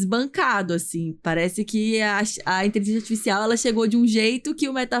meio desbancado, assim. Parece que a inteligência artificial, ela chegou de um jeito que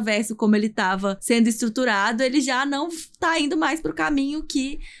o metaverso, como ele estava sendo estruturado, ele já não tá indo mais pro caminho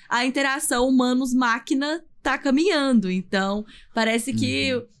que a interação humanos-máquina tá caminhando. Então, parece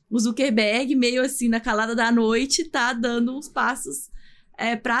que o Zuckerberg, meio assim, na calada da noite, tá dando uns passos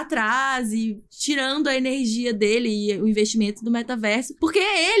pra trás e tirando a energia dele e o investimento do metaverso. Porque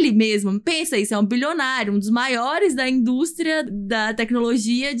é ele mesmo, pensa isso, é um bilionário, um dos maiores da indústria da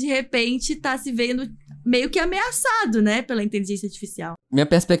tecnologia, de repente tá se vendo meio que ameaçado, né, pela inteligência artificial. Minha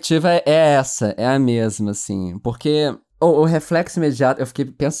perspectiva é essa, é a mesma, assim, porque... O reflexo imediato, eu fiquei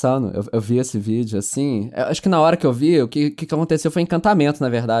pensando, eu vi esse vídeo, assim, acho que na hora que eu vi, o que aconteceu foi encantamento, na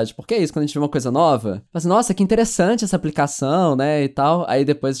verdade, porque é isso, quando a gente vê uma coisa nova, assim, nossa, que interessante essa aplicação, né, e tal, aí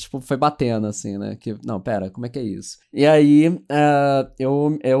depois, tipo, foi batendo, assim, né, que, não, pera, como é que é isso? E aí,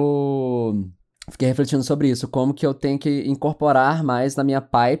 eu fiquei refletindo sobre isso, como que eu tenho que incorporar mais na minha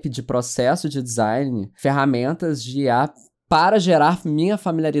pipe de processo de design, ferramentas de IA para gerar minha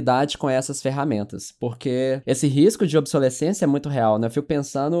familiaridade com essas ferramentas. Porque esse risco de obsolescência é muito real, né? Eu fico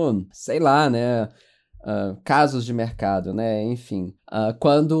pensando, sei lá, né? Casos de mercado, né? Enfim.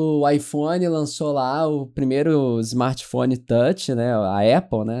 Quando o iPhone lançou lá o primeiro smartphone touch, né? A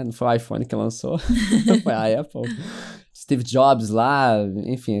Apple, né? Não foi o iPhone que lançou, foi a Apple. Steve Jobs lá,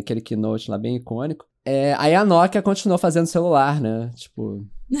 enfim, aquele keynote lá bem icônico. Aí a Nokia continuou fazendo celular, né? Tipo...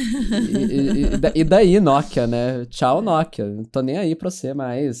 E daí, Nokia, né? Tchau, Nokia. Não tô nem aí pra você,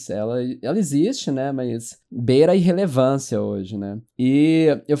 mas ela existe, né? Mas beira a irrelevância hoje, né? E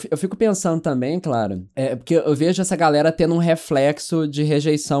eu fico pensando também, claro, porque eu vejo essa galera tendo um reflexo de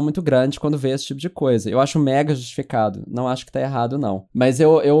rejeição muito grande quando vê esse tipo de coisa. Eu acho mega justificado. Não acho que tá errado, não. Mas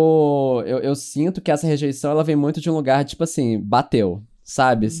eu sinto que essa rejeição, ela vem muito de um lugar, tipo assim, bateu.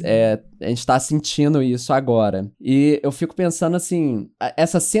 Sabe? A gente tá sentindo isso agora. E eu fico pensando assim,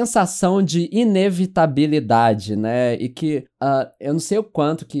 essa sensação de inevitabilidade, né? E que eu não sei o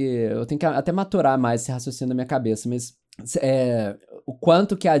quanto que... Eu tenho que até maturar mais esse raciocínio na minha cabeça, mas... o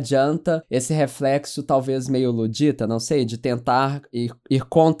quanto que adianta esse reflexo talvez meio ludita, não sei, de tentar ir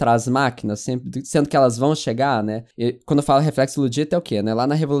contra as máquinas, sempre, sendo que elas vão chegar, né? E quando eu falo reflexo ludita é o quê, né? Lá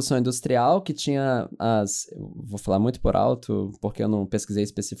na Revolução Industrial, que tinha eu vou falar muito por alto, porque eu não pesquisei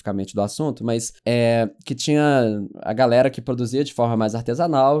especificamente do assunto, mas que tinha a galera que produzia de forma mais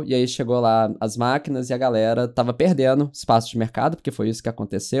artesanal, e aí chegou lá as máquinas e a galera tava perdendo espaço de mercado, porque foi isso que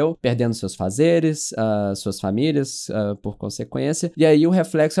aconteceu, perdendo seus fazeres, suas famílias, por consequência, e aí o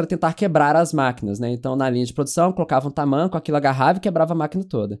reflexo era tentar quebrar as máquinas, né? Então, na linha de produção, colocava um tamanco, aquilo agarrava e quebrava a máquina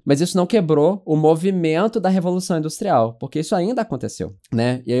toda. Mas isso não quebrou o movimento da Revolução Industrial, porque isso ainda aconteceu,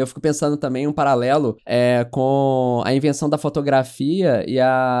 né? E aí eu fico pensando também um paralelo com a invenção da fotografia e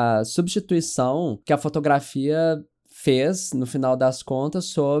a substituição que a fotografia fez, no final das contas,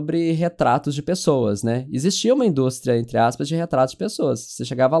 sobre retratos de pessoas, né? Existia uma indústria, entre aspas, de retratos de pessoas. Você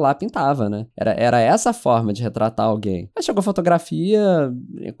chegava lá, pintava, né? Era essa a forma de retratar alguém. Mas chegou a fotografia,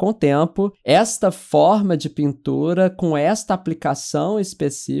 com o tempo, esta forma de pintura, com esta aplicação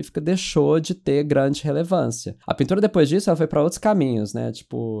específica, deixou de ter grande relevância. A pintura, depois disso, ela foi para outros caminhos, né?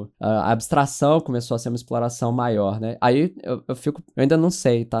 Tipo, a abstração começou a ser uma exploração maior, né? Aí eu ainda não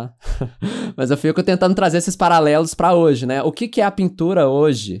sei, tá? Mas eu fico tentando trazer esses paralelos pra hoje, né? O que é a pintura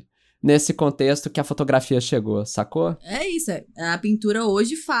hoje, nesse contexto que a fotografia chegou, sacou? É isso, a pintura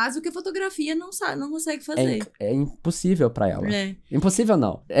hoje faz o que a fotografia não consegue fazer. É impossível pra ela. É. Impossível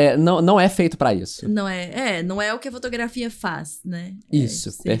não. Não é feito pra isso. Não é o que a fotografia faz, né?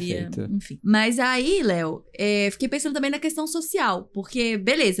 Isso, seria, perfeito. Enfim. Mas aí, Léo, fiquei pensando também na questão social, porque,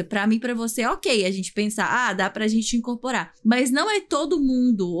 beleza, pra mim, pra você, ok, a gente pensar, dá pra gente incorporar. Mas não é todo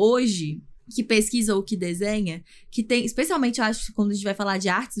mundo hoje que pesquisa ou que desenha, que tem, especialmente eu acho que quando a gente vai falar de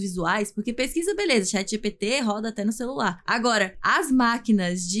artes visuais, porque pesquisa, beleza, ChatGPT roda até no celular. Agora, as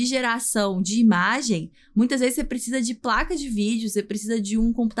máquinas de geração de imagem, muitas vezes você precisa de placa de vídeo, você precisa de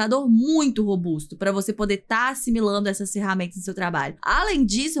um computador muito robusto para você poder estar assimilando essas ferramentas no seu trabalho. Além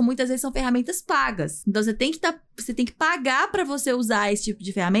disso, muitas vezes são ferramentas pagas. Então você tem que pagar para você usar esse tipo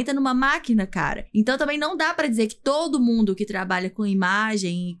de ferramenta numa máquina, cara. Então também não dá para dizer que todo mundo que trabalha com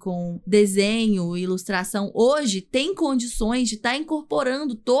imagem e com desenho e ilustração hoje tem condições de estar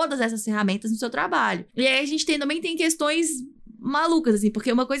incorporando todas essas ferramentas no seu trabalho. E aí a gente também tem questões malucas, assim,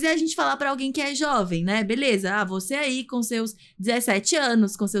 porque uma coisa é a gente falar pra alguém que é jovem, né? Beleza, você aí com seus 17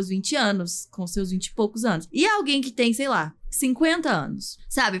 anos, com seus 20 anos, com seus 20 e poucos anos. E alguém que tem, sei lá, 50 anos,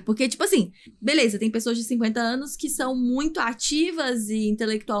 sabe? Porque, tipo assim, beleza, tem pessoas de 50 anos que são muito ativas e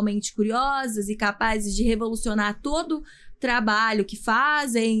intelectualmente curiosas e capazes de revolucionar todo trabalho que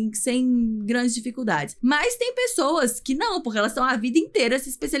fazem sem grandes dificuldades. Mas tem pessoas que não, porque elas estão a vida inteira se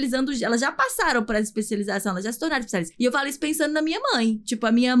especializando, elas já passaram por essa especialização, elas já se tornaram especialistas. E eu falo isso pensando na minha mãe. Tipo,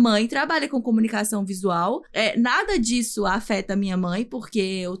 a minha mãe trabalha com comunicação visual, nada disso afeta a minha mãe,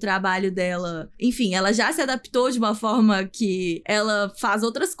 porque o trabalho dela, enfim, ela já se adaptou de uma forma que ela faz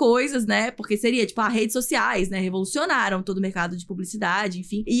outras coisas, né? Porque seria, tipo, as redes sociais, né? Revolucionaram todo o mercado de publicidade,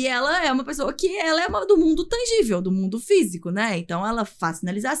 enfim. E ela é uma pessoa que, ela é do mundo tangível, do mundo físico, né? Então ela faz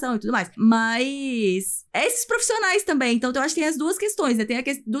sinalização e tudo mais. Mas esses profissionais também. Então eu acho que tem as duas questões, né? Tem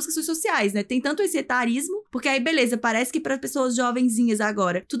duas questões sociais, né? Tem tanto esse etarismo, porque aí, beleza, parece que para pessoas jovenzinhas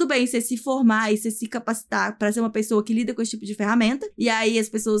agora, tudo bem você se formar e você se capacitar para ser uma pessoa que lida com esse tipo de ferramenta. E aí as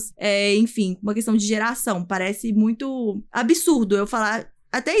pessoas, enfim, uma questão de geração. Parece muito absurdo eu falar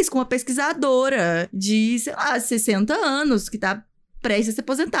até isso com uma pesquisadora de, sei lá, 60 anos, que tá prestes a se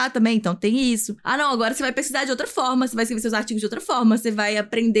aposentar também, então tem isso. Não, agora você vai pesquisar de outra forma, você vai escrever seus artigos de outra forma, você vai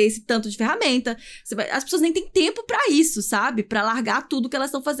aprender esse tanto de ferramenta, as pessoas nem têm tempo pra isso, sabe? Pra largar tudo que elas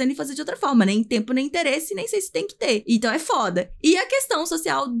estão fazendo e fazer de outra forma, nem tempo, nem interesse, nem sei se tem que ter. Então é foda. E a questão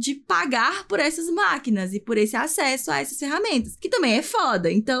social de pagar por essas máquinas e por esse acesso a essas ferramentas, que também é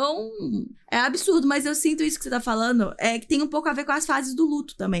foda. Então, é absurdo, mas eu sinto isso que você tá falando, que tem um pouco a ver com as fases do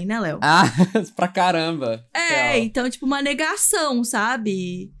luto também, né, Léo? Pra caramba. Então, tipo, uma negação,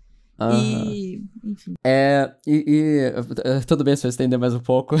 sabe? E, enfim. Tudo bem se eu estender mais um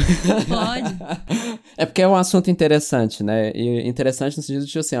pouco? Pode. É porque é um assunto interessante, né? E interessante no sentido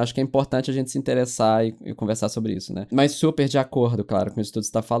de, assim, acho que é importante a gente se interessar e conversar sobre isso, né? Mas super de acordo, claro, com isso que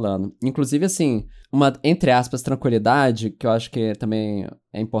você tá falando. Inclusive, assim, uma, entre aspas, tranquilidade, que eu acho que também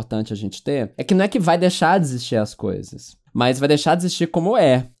é importante a gente ter, é que não é que vai deixar de existir as coisas, mas vai deixar de existir como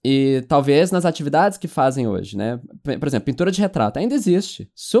é. E talvez nas atividades que fazem hoje, né? Por exemplo, pintura de retrato ainda existe.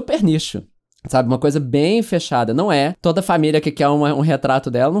 Super nicho. Sabe? Uma coisa bem fechada. Não é. Toda família que quer um retrato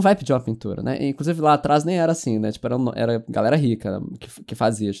dela não vai pedir uma pintura, né? Inclusive lá atrás nem era assim, né? Tipo, era galera rica que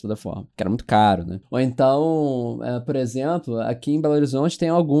fazia de toda forma. Que era muito caro, né? Ou então, por exemplo, aqui em Belo Horizonte tem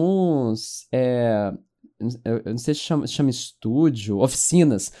alguns... Eu não sei se chama estúdio,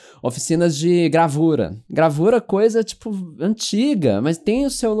 oficinas de gravura. Gravura, coisa, tipo, antiga, mas tem o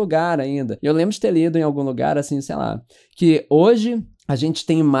seu lugar ainda. Eu lembro de ter lido em algum lugar, assim, sei lá, que hoje a gente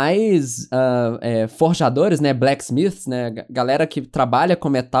tem mais forjadores, né, blacksmiths, né, galera que trabalha com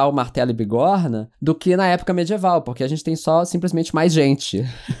metal, martelo e bigorna, do que na época medieval, porque a gente tem só simplesmente mais gente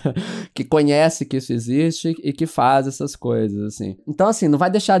que conhece que isso existe e que faz essas coisas, assim. Então, assim, não vai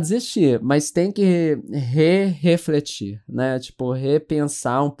deixar de existir, mas tem que refletir, né, tipo,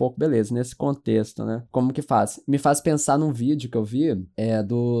 repensar um pouco, beleza, nesse contexto, né, como que faz? Me faz pensar num vídeo que eu vi,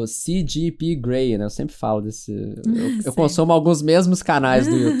 do C.G.P. Grey, né, eu sempre falo desse... Eu consumo alguns mesmos canais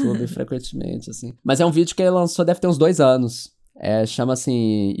do YouTube frequentemente, assim. Mas é um vídeo que ele lançou, deve ter uns 2 anos. chama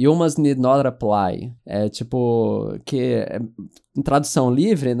assim, You Must Need Not Apply. É tipo, em tradução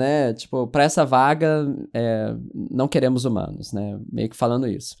livre, né? Tipo, pra essa vaga, não queremos humanos, né? Meio que falando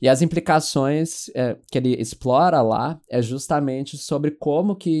isso. E as implicações que ele explora lá é justamente sobre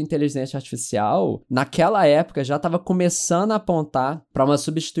como que inteligência artificial, naquela época, já estava começando a apontar para uma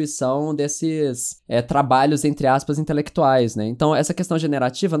substituição desses trabalhos, entre aspas, intelectuais, né? Então, essa questão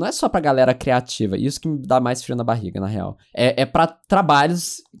generativa não é só pra galera criativa, isso que me dá mais frio na barriga, na real. É pra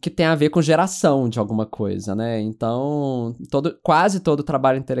trabalhos que tem a ver com geração de alguma coisa, né? Então, quase todo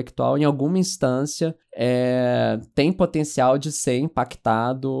trabalho intelectual, em alguma instância, tem potencial de ser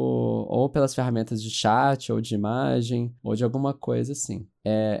impactado ou pelas ferramentas de chat, ou de imagem, ou de alguma coisa assim.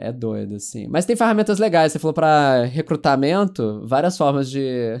 É doido, assim. Mas tem ferramentas legais. Você falou para recrutamento, várias formas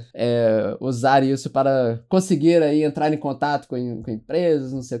de usar isso para conseguir aí entrar em contato com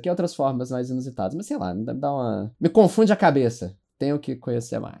empresas, não sei o que, outras formas mais inusitadas. Mas sei lá, me confunde a cabeça. Tenho que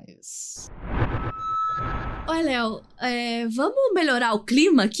conhecer mais. Oi, Léo, vamos melhorar o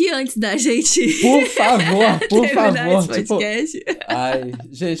clima aqui antes da gente... Por favor, por favor. Esse podcast. Tipo, ai,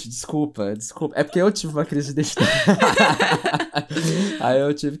 gente, desculpa. É porque eu tive uma crise de identidade. Aí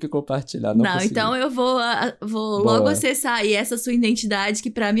eu tive que compartilhar, não consegui. Então eu vou logo acessar aí essa sua identidade,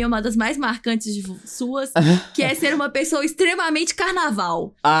 que pra mim é uma das mais marcantes suas, que é ser uma pessoa extremamente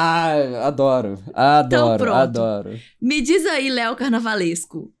carnaval. Ah, adoro. Então pronto. Adoro. Me diz aí, Léo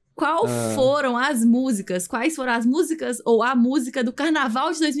Carnavalesco. Quais foram as músicas ou a música do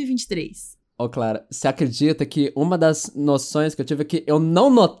Carnaval de 2023? Ô, Clara, você acredita que uma das noções que eu tive é que eu não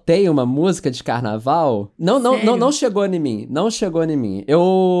notei uma música de carnaval? Não chegou em mim. Não chegou em mim.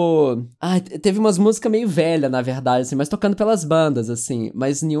 Teve umas músicas meio velhas, na verdade, assim, mas tocando pelas bandas, assim,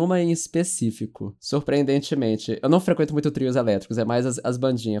 mas nenhuma em específico. Surpreendentemente. Eu não frequento muito trios elétricos, é mais as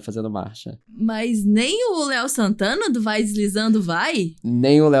bandinhas fazendo marcha. Mas nem o Léo Santana do Vai Deslizando vai?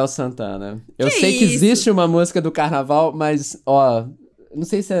 Nem o Léo Santana. Eu sei que existe uma música do carnaval, mas, não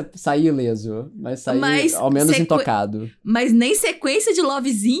sei se sair ileso, mas sair ao menos intocado. Mas nem sequência de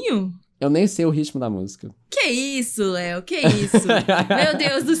Lovezinho? Eu nem sei o ritmo da música. Que isso, Léo? Que isso? Meu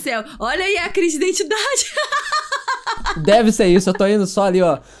Deus do céu. Olha aí a crise de identidade. Deve ser isso. Eu tô indo só ali,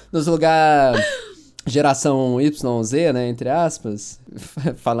 nos lugares... Geração YZ, né, entre aspas.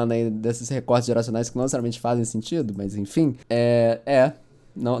 Falando aí desses recortes geracionais que não necessariamente fazem sentido, mas enfim.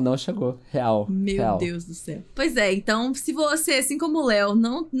 Não chegou. Real. Meu Deus do céu. Pois é, então, se você, assim como o Léo,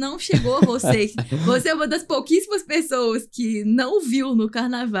 não chegou a você, você é uma das pouquíssimas pessoas que não viu no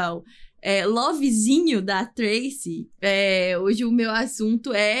carnaval Lovezinho, da Tracy, hoje o meu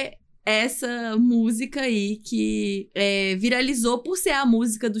assunto é essa música aí que viralizou por ser a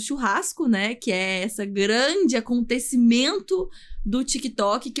música do churrasco, né? Que é esse grande acontecimento do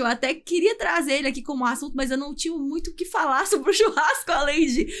TikTok, que eu até queria trazer ele aqui como assunto, mas eu não tinha muito o que falar sobre o churrasco, além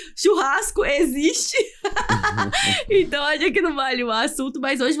de churrasco existe. Então, acho que não vale o assunto,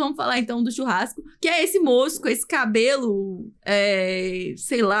 mas hoje vamos falar então do churrasco, que é esse moço com esse cabelo,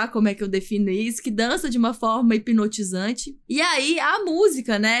 sei lá como é que eu defino isso, que dança de uma forma hipnotizante. E aí, a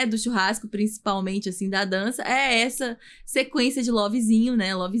música, né, do churrasco, principalmente, assim, da dança, é essa sequência de Lovezinho,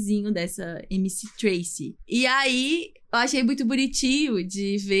 né, Lovezinho dessa MC Tracy. E aí... eu achei muito bonitinho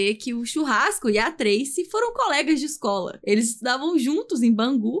de ver que o Churrasco e a Tracy foram colegas de escola. Eles estudavam juntos em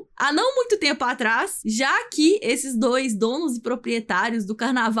Bangu há não muito tempo atrás, já que esses dois donos e proprietários do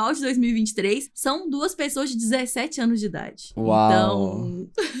Carnaval de 2023 são duas pessoas de 17 anos de idade. Uau! Então...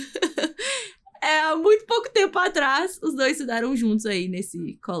 há muito pouco tempo atrás, os dois estudaram juntos aí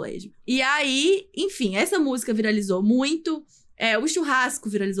nesse colégio. E aí, enfim, essa música viralizou muito... o Churrasco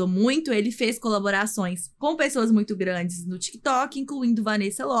viralizou muito, ele fez colaborações com pessoas muito grandes no TikTok, incluindo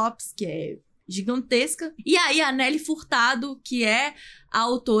Vanessa Lopes, que é gigantesca. E aí a Nelly Furtado, que é a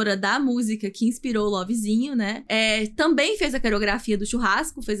autora da música que inspirou o Lovezinho, né? Também fez a coreografia do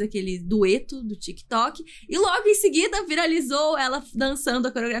Churrasco, fez aquele dueto do TikTok. E logo em seguida viralizou ela dançando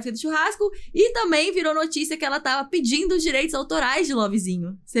a coreografia do Churrasco. E também virou notícia que ela tava pedindo os direitos autorais de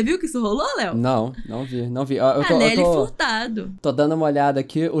Lovezinho. Você viu que isso rolou, Léo? Não vi. Nelly Furtado. Tô dando uma olhada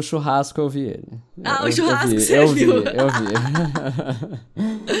aqui, o Churrasco eu vi ele. O Churrasco você viu? Eu vi.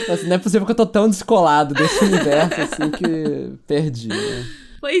 Assim, não é possível que eu tô tão descolado desse universo assim que perdi, né?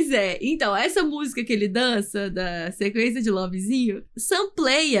 Pois é, então, essa música que ele dança, da sequência de Lovezinho,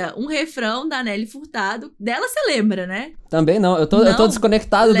 sampleia um refrão da Nelly Furtado. Dela você lembra, né? Também não, eu tô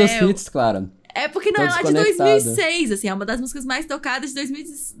desconectado dos hits, Clara. É porque não, é lá de 2006, assim, é uma das músicas mais tocadas de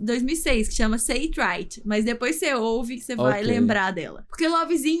 2006, que chama Say It Right. Mas depois você ouve que você vai lembrar dela. Porque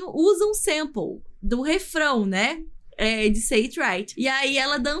Lovezinho usa um sample do refrão, né? de Say It Right. E aí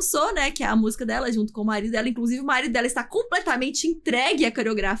ela dançou, né, que é a música dela, junto com o marido dela. Inclusive, o marido dela está completamente entregue à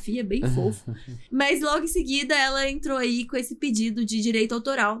coreografia, bem fofo. Mas logo em seguida, ela entrou aí com esse pedido de direito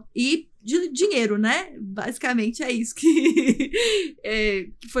autoral. E de dinheiro, né? Basicamente é isso que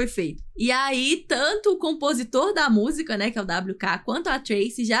foi feito. E aí, tanto o compositor da música, né, que é o WK, quanto a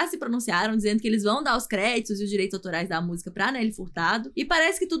Tracy já se pronunciaram dizendo que eles vão dar os créditos e os direitos autorais da música pra Nelly Furtado. E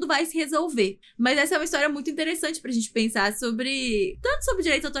parece que tudo vai se resolver. Mas essa é uma história muito interessante pra gente pensar sobre... Tanto sobre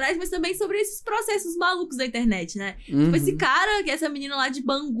direitos autorais, mas também sobre esses processos malucos da internet, né? Tipo, esse cara, que é essa menina lá de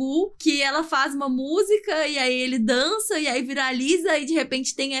Bangu, que ela faz uma música e aí ele dança e aí viraliza e de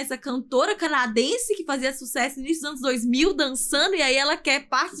repente tem essa cantora canadense que fazia sucesso no início dos anos 2000 dançando e aí ela quer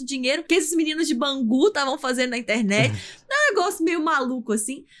parte do dinheiro que esses meninos de Bangu estavam fazendo na internet. É um negócio meio maluco,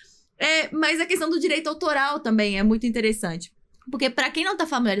 assim. Mas a questão do direito autoral também é muito interessante. Porque pra quem não tá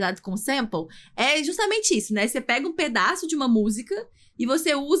familiarizado com sample, é justamente isso, né? Você pega um pedaço de uma música e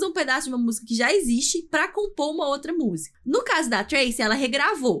você usa um pedaço de uma música que já existe pra compor uma outra música. No caso da Tracy, ela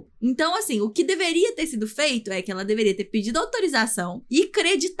regravou. Então, assim, o que deveria ter sido feito é que ela deveria ter pedido autorização e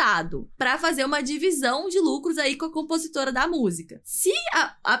creditado pra fazer uma divisão de lucros aí com a compositora da música. Se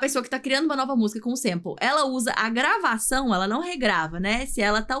a pessoa que tá criando uma nova música com sample, ela usa a gravação, ela não regrava, né? Se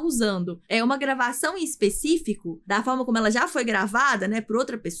ela tá usando uma gravação em específico, da forma como ela já foi gravada, né, por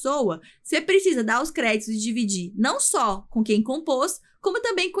outra pessoa, você precisa dar os créditos e dividir não só com quem compôs, como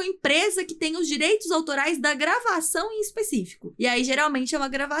também com a empresa que tem os direitos autorais da gravação em específico. E aí, geralmente, é uma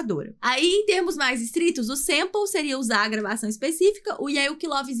gravadora. Aí, em termos mais estritos, o sample seria usar a gravação específica, e aí o que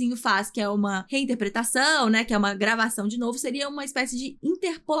Lovezinho faz, que é uma reinterpretação, né, que é uma gravação de novo, seria uma espécie de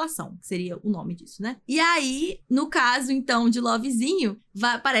interpolação, que seria o nome disso, né? E aí, no caso, então, de Lovezinho,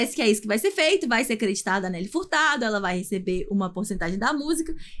 parece que é isso que vai ser feito, vai ser acreditada a Nelly Furtado, ela vai receber uma porcentagem da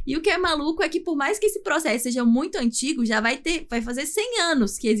música, e o que é maluco é que, por mais que esse processo seja muito antigo, já vai fazer 100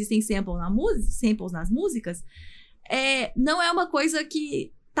 anos que existem samples nas músicas, não é uma coisa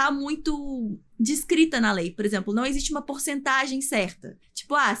que tá muito descrita na lei. Por exemplo, não existe uma porcentagem certa.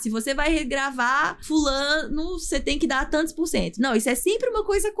 Tipo, se você vai regravar fulano, você tem que dar tantos %. Não, isso é sempre uma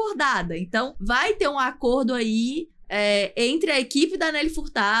coisa acordada. Então, vai ter um acordo aí entre a equipe da Nelly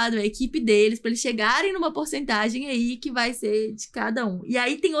Furtado, a equipe deles, pra eles chegarem numa porcentagem aí que vai ser de cada um. E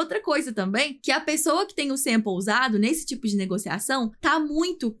aí tem outra coisa também, que a pessoa que tem o sample usado nesse tipo de negociação tá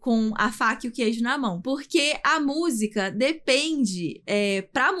muito com a faca e o queijo na mão. Porque a música depende,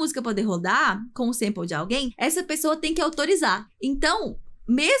 pra música poder rodar com o sample de alguém, essa pessoa tem que autorizar. Então,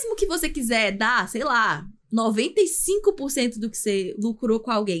 mesmo que você quiser dar, sei lá, 95% do que você lucrou com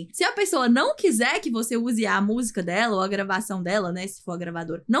alguém. Se a pessoa não quiser que você use a música dela ou a gravação dela, né, se for a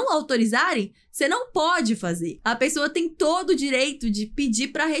gravadora, não autorizarem, você não pode fazer. A pessoa tem todo o direito de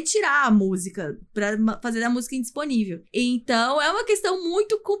pedir pra retirar a música, pra fazer a música indisponível. Então, é uma questão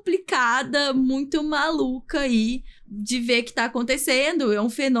muito complicada, muito maluca aí de ver o que tá acontecendo. É um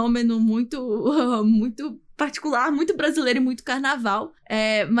fenômeno muito particular, muito brasileiro e muito carnaval.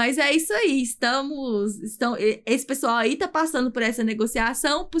 Mas é isso aí. Esse pessoal aí tá passando por essa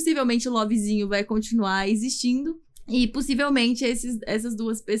negociação. Possivelmente o Lovezinho vai continuar existindo. E possivelmente essas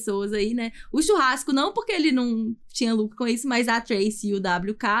duas pessoas aí, né? O Churrasco, não porque ele não tinha lucro com isso, mas a Tracy e o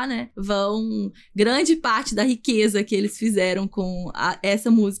WK, né? Grande parte da riqueza que eles fizeram com essa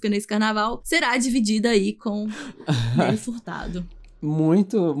música nesse carnaval será dividida aí com Nelly Furtado.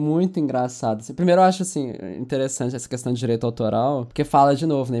 Muito, muito engraçado. Primeiro, eu acho, assim, interessante essa questão de direito autoral, porque fala, de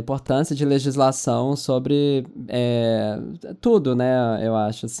novo, né, a importância de legislação sobre tudo, né, eu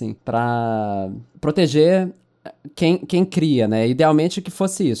acho, assim, pra proteger quem cria, né, idealmente que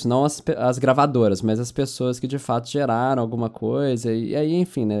fosse isso, não as gravadoras, mas as pessoas que de fato geraram alguma coisa, e aí,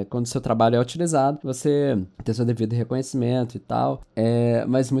 enfim, né, quando o seu trabalho é utilizado, você tem seu devido reconhecimento e tal,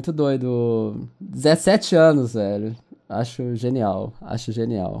 mas muito doido, 17 anos, velho. Acho genial.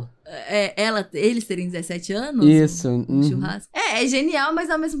 Eles terem 17 anos? Isso. Um churrasco. É genial, mas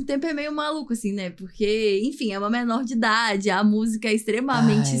ao mesmo tempo é meio maluco, assim, né? Porque, enfim, é uma menor de idade, a música é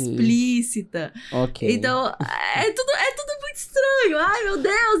extremamente explícita. Ok. Então, é tudo muito estranho. Ai, meu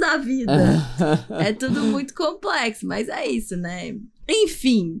Deus, da vida. É tudo muito complexo, mas é isso, né?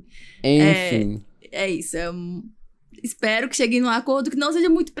 Enfim. É isso, espero que cheguem num acordo que não seja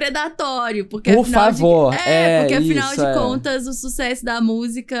muito predatório, porque por favor. Porque afinal de contas o sucesso da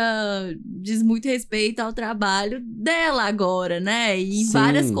música diz muito respeito ao trabalho dela agora, né? E em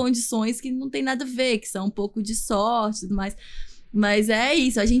várias condições que não tem nada a ver, que são um pouco de sorte e tudo mais. Mas é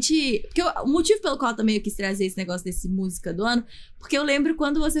isso, porque o motivo pelo qual também eu quis trazer esse negócio desse música do ano, porque eu lembro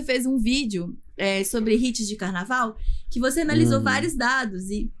quando você fez um vídeo sobre hits de carnaval, que você analisou vários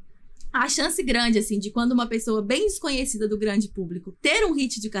dados e a chance grande, assim, de quando uma pessoa bem desconhecida do grande público ter um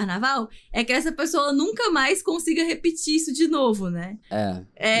hit de carnaval, é que essa pessoa nunca mais consiga repetir isso de novo, né?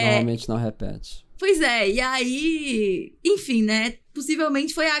 Normalmente não repete. Pois é, e aí, enfim, né?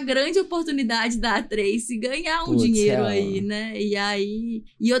 Possivelmente foi a grande oportunidade da Tracy ganhar um dinheiro aí, né? E aí...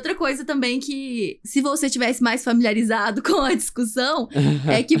 E outra coisa também que, se você tivesse mais familiarizado com a discussão,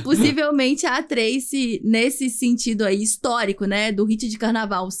 é que possivelmente a Tracy, nesse sentido aí histórico, né? Do hit de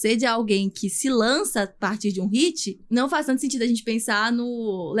carnaval ser de alguém que se lança a partir de um hit, não faz tanto sentido a gente pensar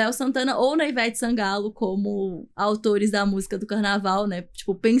no Léo Santana ou na Ivete Sangalo como autores da música do carnaval, né?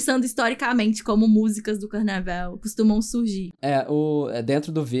 Tipo, pensando historicamente como músicas do carnaval costumam surgir.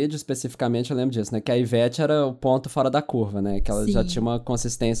 Dentro do vídeo, especificamente, eu lembro disso, né? Que a Ivete era o ponto fora da curva, né? Que ela já tinha uma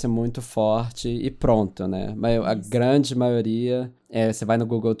consistência muito forte e pronto, né? Mas a grande maioria... você vai no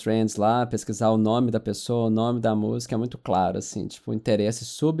Google Trends lá, pesquisar o nome da pessoa, o nome da música, é muito claro, assim, tipo, interesse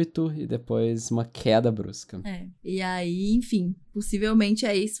súbito e depois uma queda brusca. E aí, enfim, possivelmente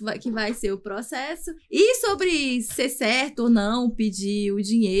é isso que vai ser o processo. E sobre ser certo ou não, pedir o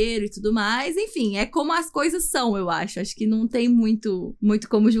dinheiro e tudo mais, enfim, é como as coisas são, eu acho. Acho que não tem muito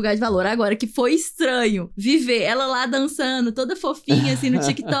como julgar de valor. Agora, que foi estranho viver ela lá dançando, toda fofinha, assim, no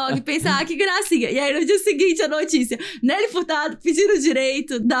TikTok, pensar, que gracinha. E aí, no dia seguinte, a notícia, Nelly Furtado pediu o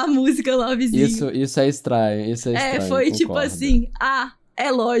direito da música Lovezinho. Isso é estranho, foi concordo. tipo assim, é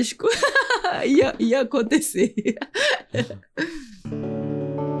lógico, ia acontecer.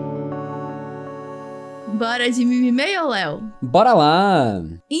 Bora de mimimi ou Léo? Bora lá!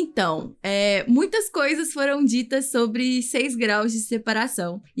 Então, muitas coisas foram ditas sobre 6 graus de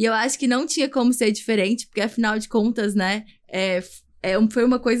separação. E eu acho que não tinha como ser diferente, porque afinal de contas, né, foi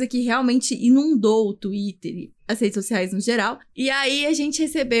uma coisa que realmente inundou o Twitter, as redes sociais no geral. E aí a gente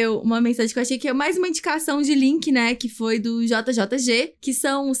recebeu uma mensagem que eu achei que é mais uma indicação de link, né, que foi do JJG, que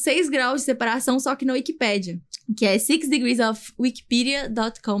são 6 graus de separação, só que na Wikipédia, que é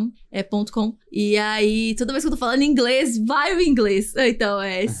 6degreesofwikipedia.com. E aí, toda vez que eu tô falando inglês, vai o inglês. Então,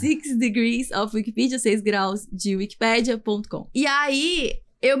 6 degrees of Wikipedia, 6 graus de wikipedia.com. E aí...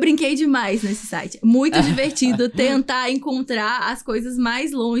 eu brinquei demais nesse site. Muito divertido tentar encontrar as coisas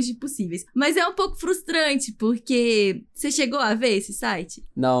mais longe possíveis. Mas é um pouco frustrante, porque... você chegou a ver esse site?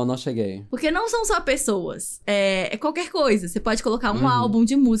 Não cheguei. Porque não são só pessoas. É qualquer coisa. Você pode colocar um álbum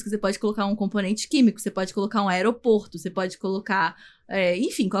de música, você pode colocar um componente químico, você pode colocar um aeroporto, você pode colocar...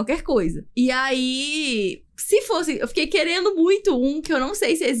 enfim, qualquer coisa. E aí... se fosse... eu fiquei querendo muito um que eu não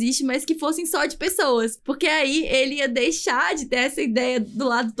sei se existe, mas que fossem só de pessoas. Porque aí ele ia deixar de ter essa ideia do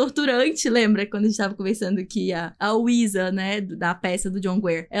lado torturante. Lembra quando a gente tava conversando que a Weeza, né, da peça do John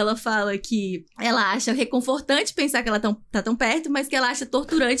Guare, ela fala que ela acha reconfortante pensar que ela tá tão perto, mas que ela acha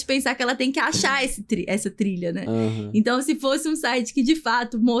torturante pensar que ela tem que achar essa trilha, né? Então, se fosse um site que de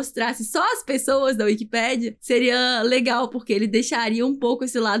fato mostrasse só as pessoas da Wikipédia, seria legal, porque ele deixaria um pouco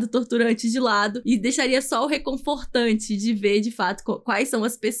esse lado torturante de lado e deixaria só o reconfortante de ver, de fato, quais são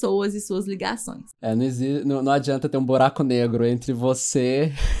as pessoas e suas ligações. Não adianta ter um buraco negro entre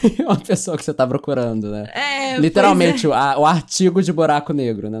você e uma pessoa que você tá procurando, né? Literalmente, o artigo de buraco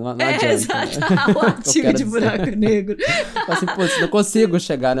negro, né? Não adianta. Exato, né? O artigo de buraco negro. Assim, não consigo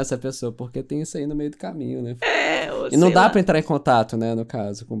chegar nessa pessoa, porque tem isso aí no meio do caminho, né? E não dá pra entrar em contato, né, no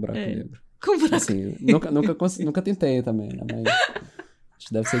caso, com o buraco negro. Com buraco assim, nunca tentei também, né? Mas... acho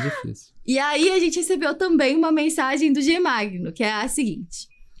que deve ser difícil. E aí, a gente recebeu também uma mensagem do G Magno, que é a seguinte.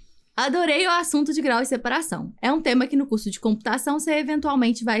 Adorei o assunto de grau de separação. É um tema que no curso de computação você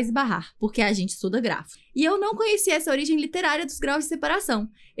eventualmente vai esbarrar, porque a gente estuda grafo. E eu não conhecia essa origem literária dos graus de separação.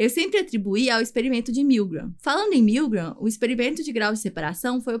 Eu sempre atribuí ao experimento de Milgram. Falando em Milgram, o experimento de grau de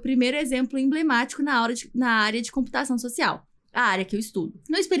separação foi o primeiro exemplo emblemático na área de computação social. A área que eu estudo.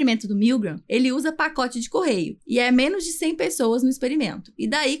 No experimento do Milgram, ele usa pacote de correio, e é menos de 100 pessoas no experimento. E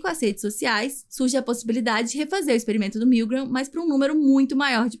daí, com as redes sociais, surge a possibilidade de refazer o experimento do Milgram, mas para um número muito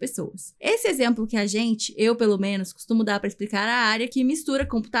maior de pessoas. Esse exemplo que eu pelo menos, costumo dar para explicar a área que mistura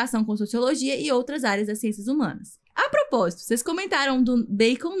computação com sociologia e outras áreas das ciências humanas. A propósito, vocês comentaram do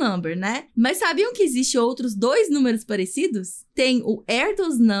Bacon Number, né? Mas sabiam que existem outros 2 números parecidos? Tem o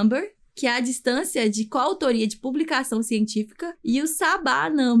Erdős Number, que é a distância de coautoria de publicação científica, e o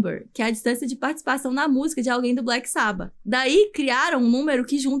Sabbath Number, que é a distância de participação na música de alguém do Black Sabbath. Daí, criaram um número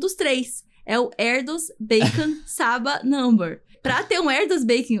que junta os 3. É o Erdős Bacon Sabbath Number. Pra ter um Erdős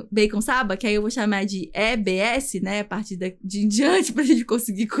Bacon Sabbath, que aí eu vou chamar de EBS, né, a partir de em diante, pra gente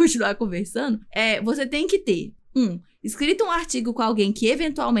conseguir continuar conversando, você tem que ter, 1. Escrito um artigo com alguém que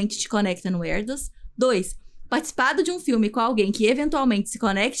eventualmente te conecta no Erdős. 2. Participado de um filme com alguém que eventualmente se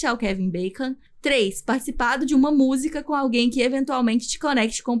conecte ao Kevin Bacon. 3. Participado de uma música com alguém que eventualmente te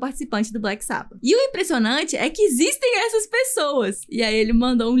conecte com o participante do Black Sabbath. E o impressionante é que existem essas pessoas. E aí ele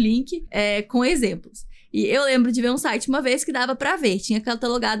mandou um link com exemplos. E eu lembro de ver um site uma vez que dava pra ver. Tinha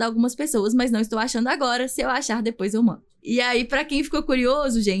catalogado algumas pessoas, mas não estou achando agora. Se eu achar, depois eu mando. E aí, pra quem ficou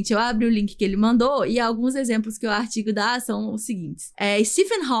curioso, gente, eu abri o link que ele mandou e alguns exemplos que o artigo dá são os seguintes.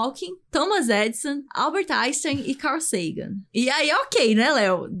 Stephen Hawking, Thomas Edison, Albert Einstein e Carl Sagan. E aí, ok, né,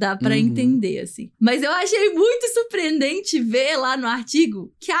 Léo? Dá pra entender, assim. Mas eu achei muito surpreendente ver lá no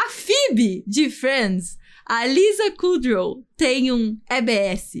artigo que a Phoebe de Friends, a Lisa Kudrow, tem um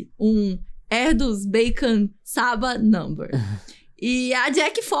EBS, um Airbus Bacon Saba Number. E a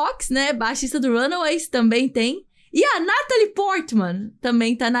Jack Fox, né, baixista do Runaways, também tem. E a Natalie Portman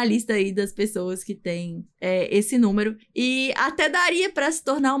também tá na lista aí das pessoas que tem esse número. E até daria pra se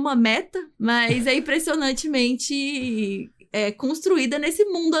tornar uma meta, mas é impressionantemente construída nesse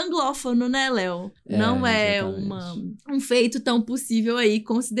mundo anglófono, né, Léo? Não é um feito tão possível aí,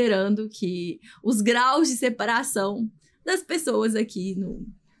 considerando que os graus de separação das pessoas aqui no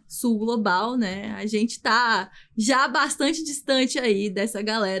sul global, né? A gente tá já bastante distante aí dessa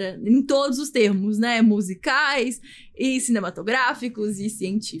galera em todos os termos, né? Musicais e cinematográficos e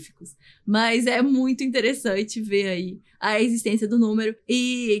científicos. Mas é muito interessante ver aí a existência do número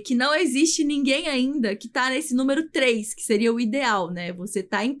e que não existe ninguém ainda que tá nesse número 3, que seria o ideal, né? Você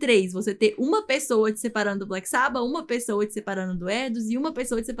tá em 3, você ter uma pessoa te separando do Black Sabbath, uma pessoa te separando do Edus e uma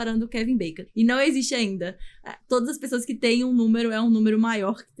pessoa te separando do Kevin Bacon. E não existe ainda. Todas as pessoas que têm um número é um número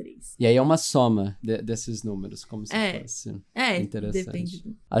maior que 3. E aí é uma soma desses números, como se fosse. Interessante. Depende.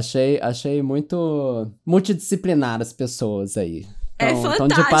 Achei muito multidisciplinar as pessoas aí. Fantástico, estão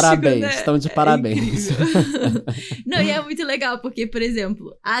de parabéns, né? Estão de parabéns. Não, e é muito legal, porque, por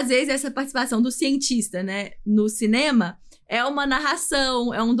exemplo, às vezes essa participação do cientista, né, no cinema é uma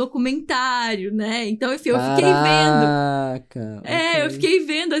narração, é um documentário, né? Então, enfim, eu fiquei vendo. Okay. Eu fiquei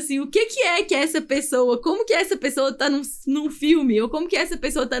vendo, assim, o que é que essa pessoa, como que essa pessoa tá num filme, ou como que essa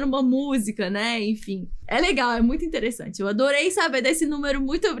pessoa tá numa música, né? Enfim. É legal, é muito interessante. Eu adorei saber desse número.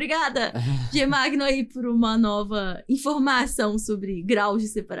 Muito obrigada, G. Magno, aí, por uma nova informação sobre graus de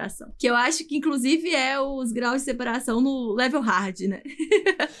separação. Que eu acho que, inclusive, é os graus de separação no level hard, né?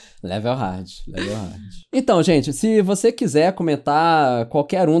 Level hard. Então, gente, se você quiser comentar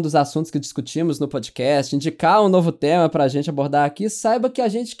qualquer um dos assuntos que discutimos no podcast, indicar um novo tema pra gente abordar aqui, saiba que a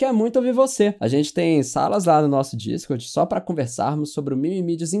gente quer muito ouvir você. A gente tem salas lá no nosso Discord só pra conversarmos sobre o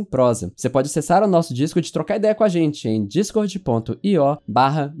Mimimídias em prosa. Você pode acessar o nosso Discord e trocar ideia com a gente em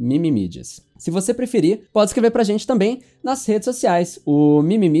discord.io/mimimídias. Se você preferir, pode escrever pra gente também nas redes sociais. O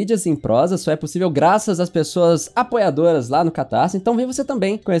Mimimídias em prosa só é possível graças às pessoas apoiadoras lá no Catarse, então vem você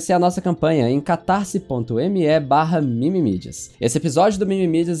também conhecer a nossa campanha em catarse.me/mimimídias. Esse episódio do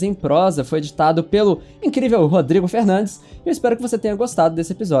Mimimídias em prosa foi editado pelo incrível Rodrigo Fernandes e eu espero que você tenha gostado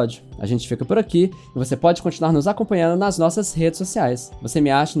desse episódio. A gente fica por aqui e você pode continuar nos acompanhando nas nossas redes sociais. Você me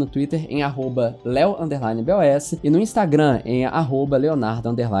acha no Twitter em @leo_bos e no Instagram em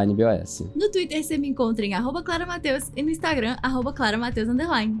 @leonardo_bos. No Twitter você me encontra em @claramateus e no Instagram @claramateus_.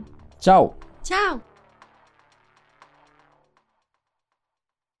 Tchau! Tchau!